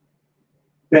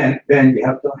 Ben, you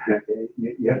have to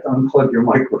unplug your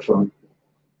microphone.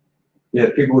 Yeah,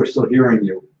 people are still hearing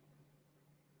you.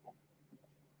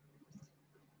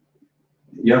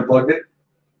 You unplugged it?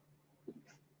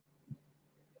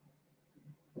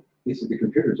 He said the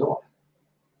computer's off.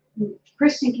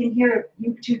 Kristen can hear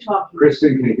you two talking.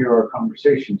 Kristen can hear our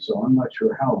conversation, so I'm not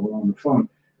sure how we're on the phone.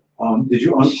 Did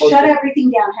you unplug? Shut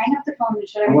everything down. Hang up the phone and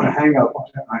shut I everything want to hang up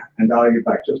and dial you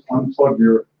back. Just unplug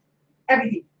your.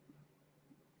 Everything.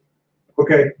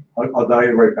 Okay, I'll dial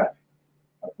you right back.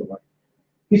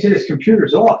 He said his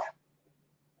computer's off.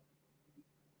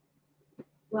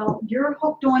 Well, you're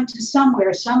hooked on to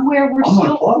somewhere. Somewhere we're I'm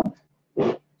still.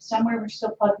 unplugged. Somewhere we're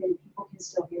still plugged in. People can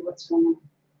still hear what's going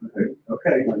on.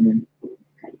 Okay. I mean,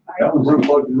 Okay. that was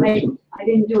unplugged. I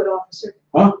didn't do it, officer.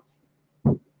 Huh?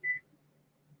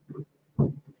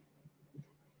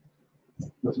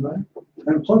 Doesn't matter.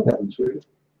 Unplug that one, sweetie.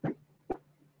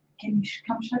 Can you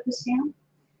come shut this down?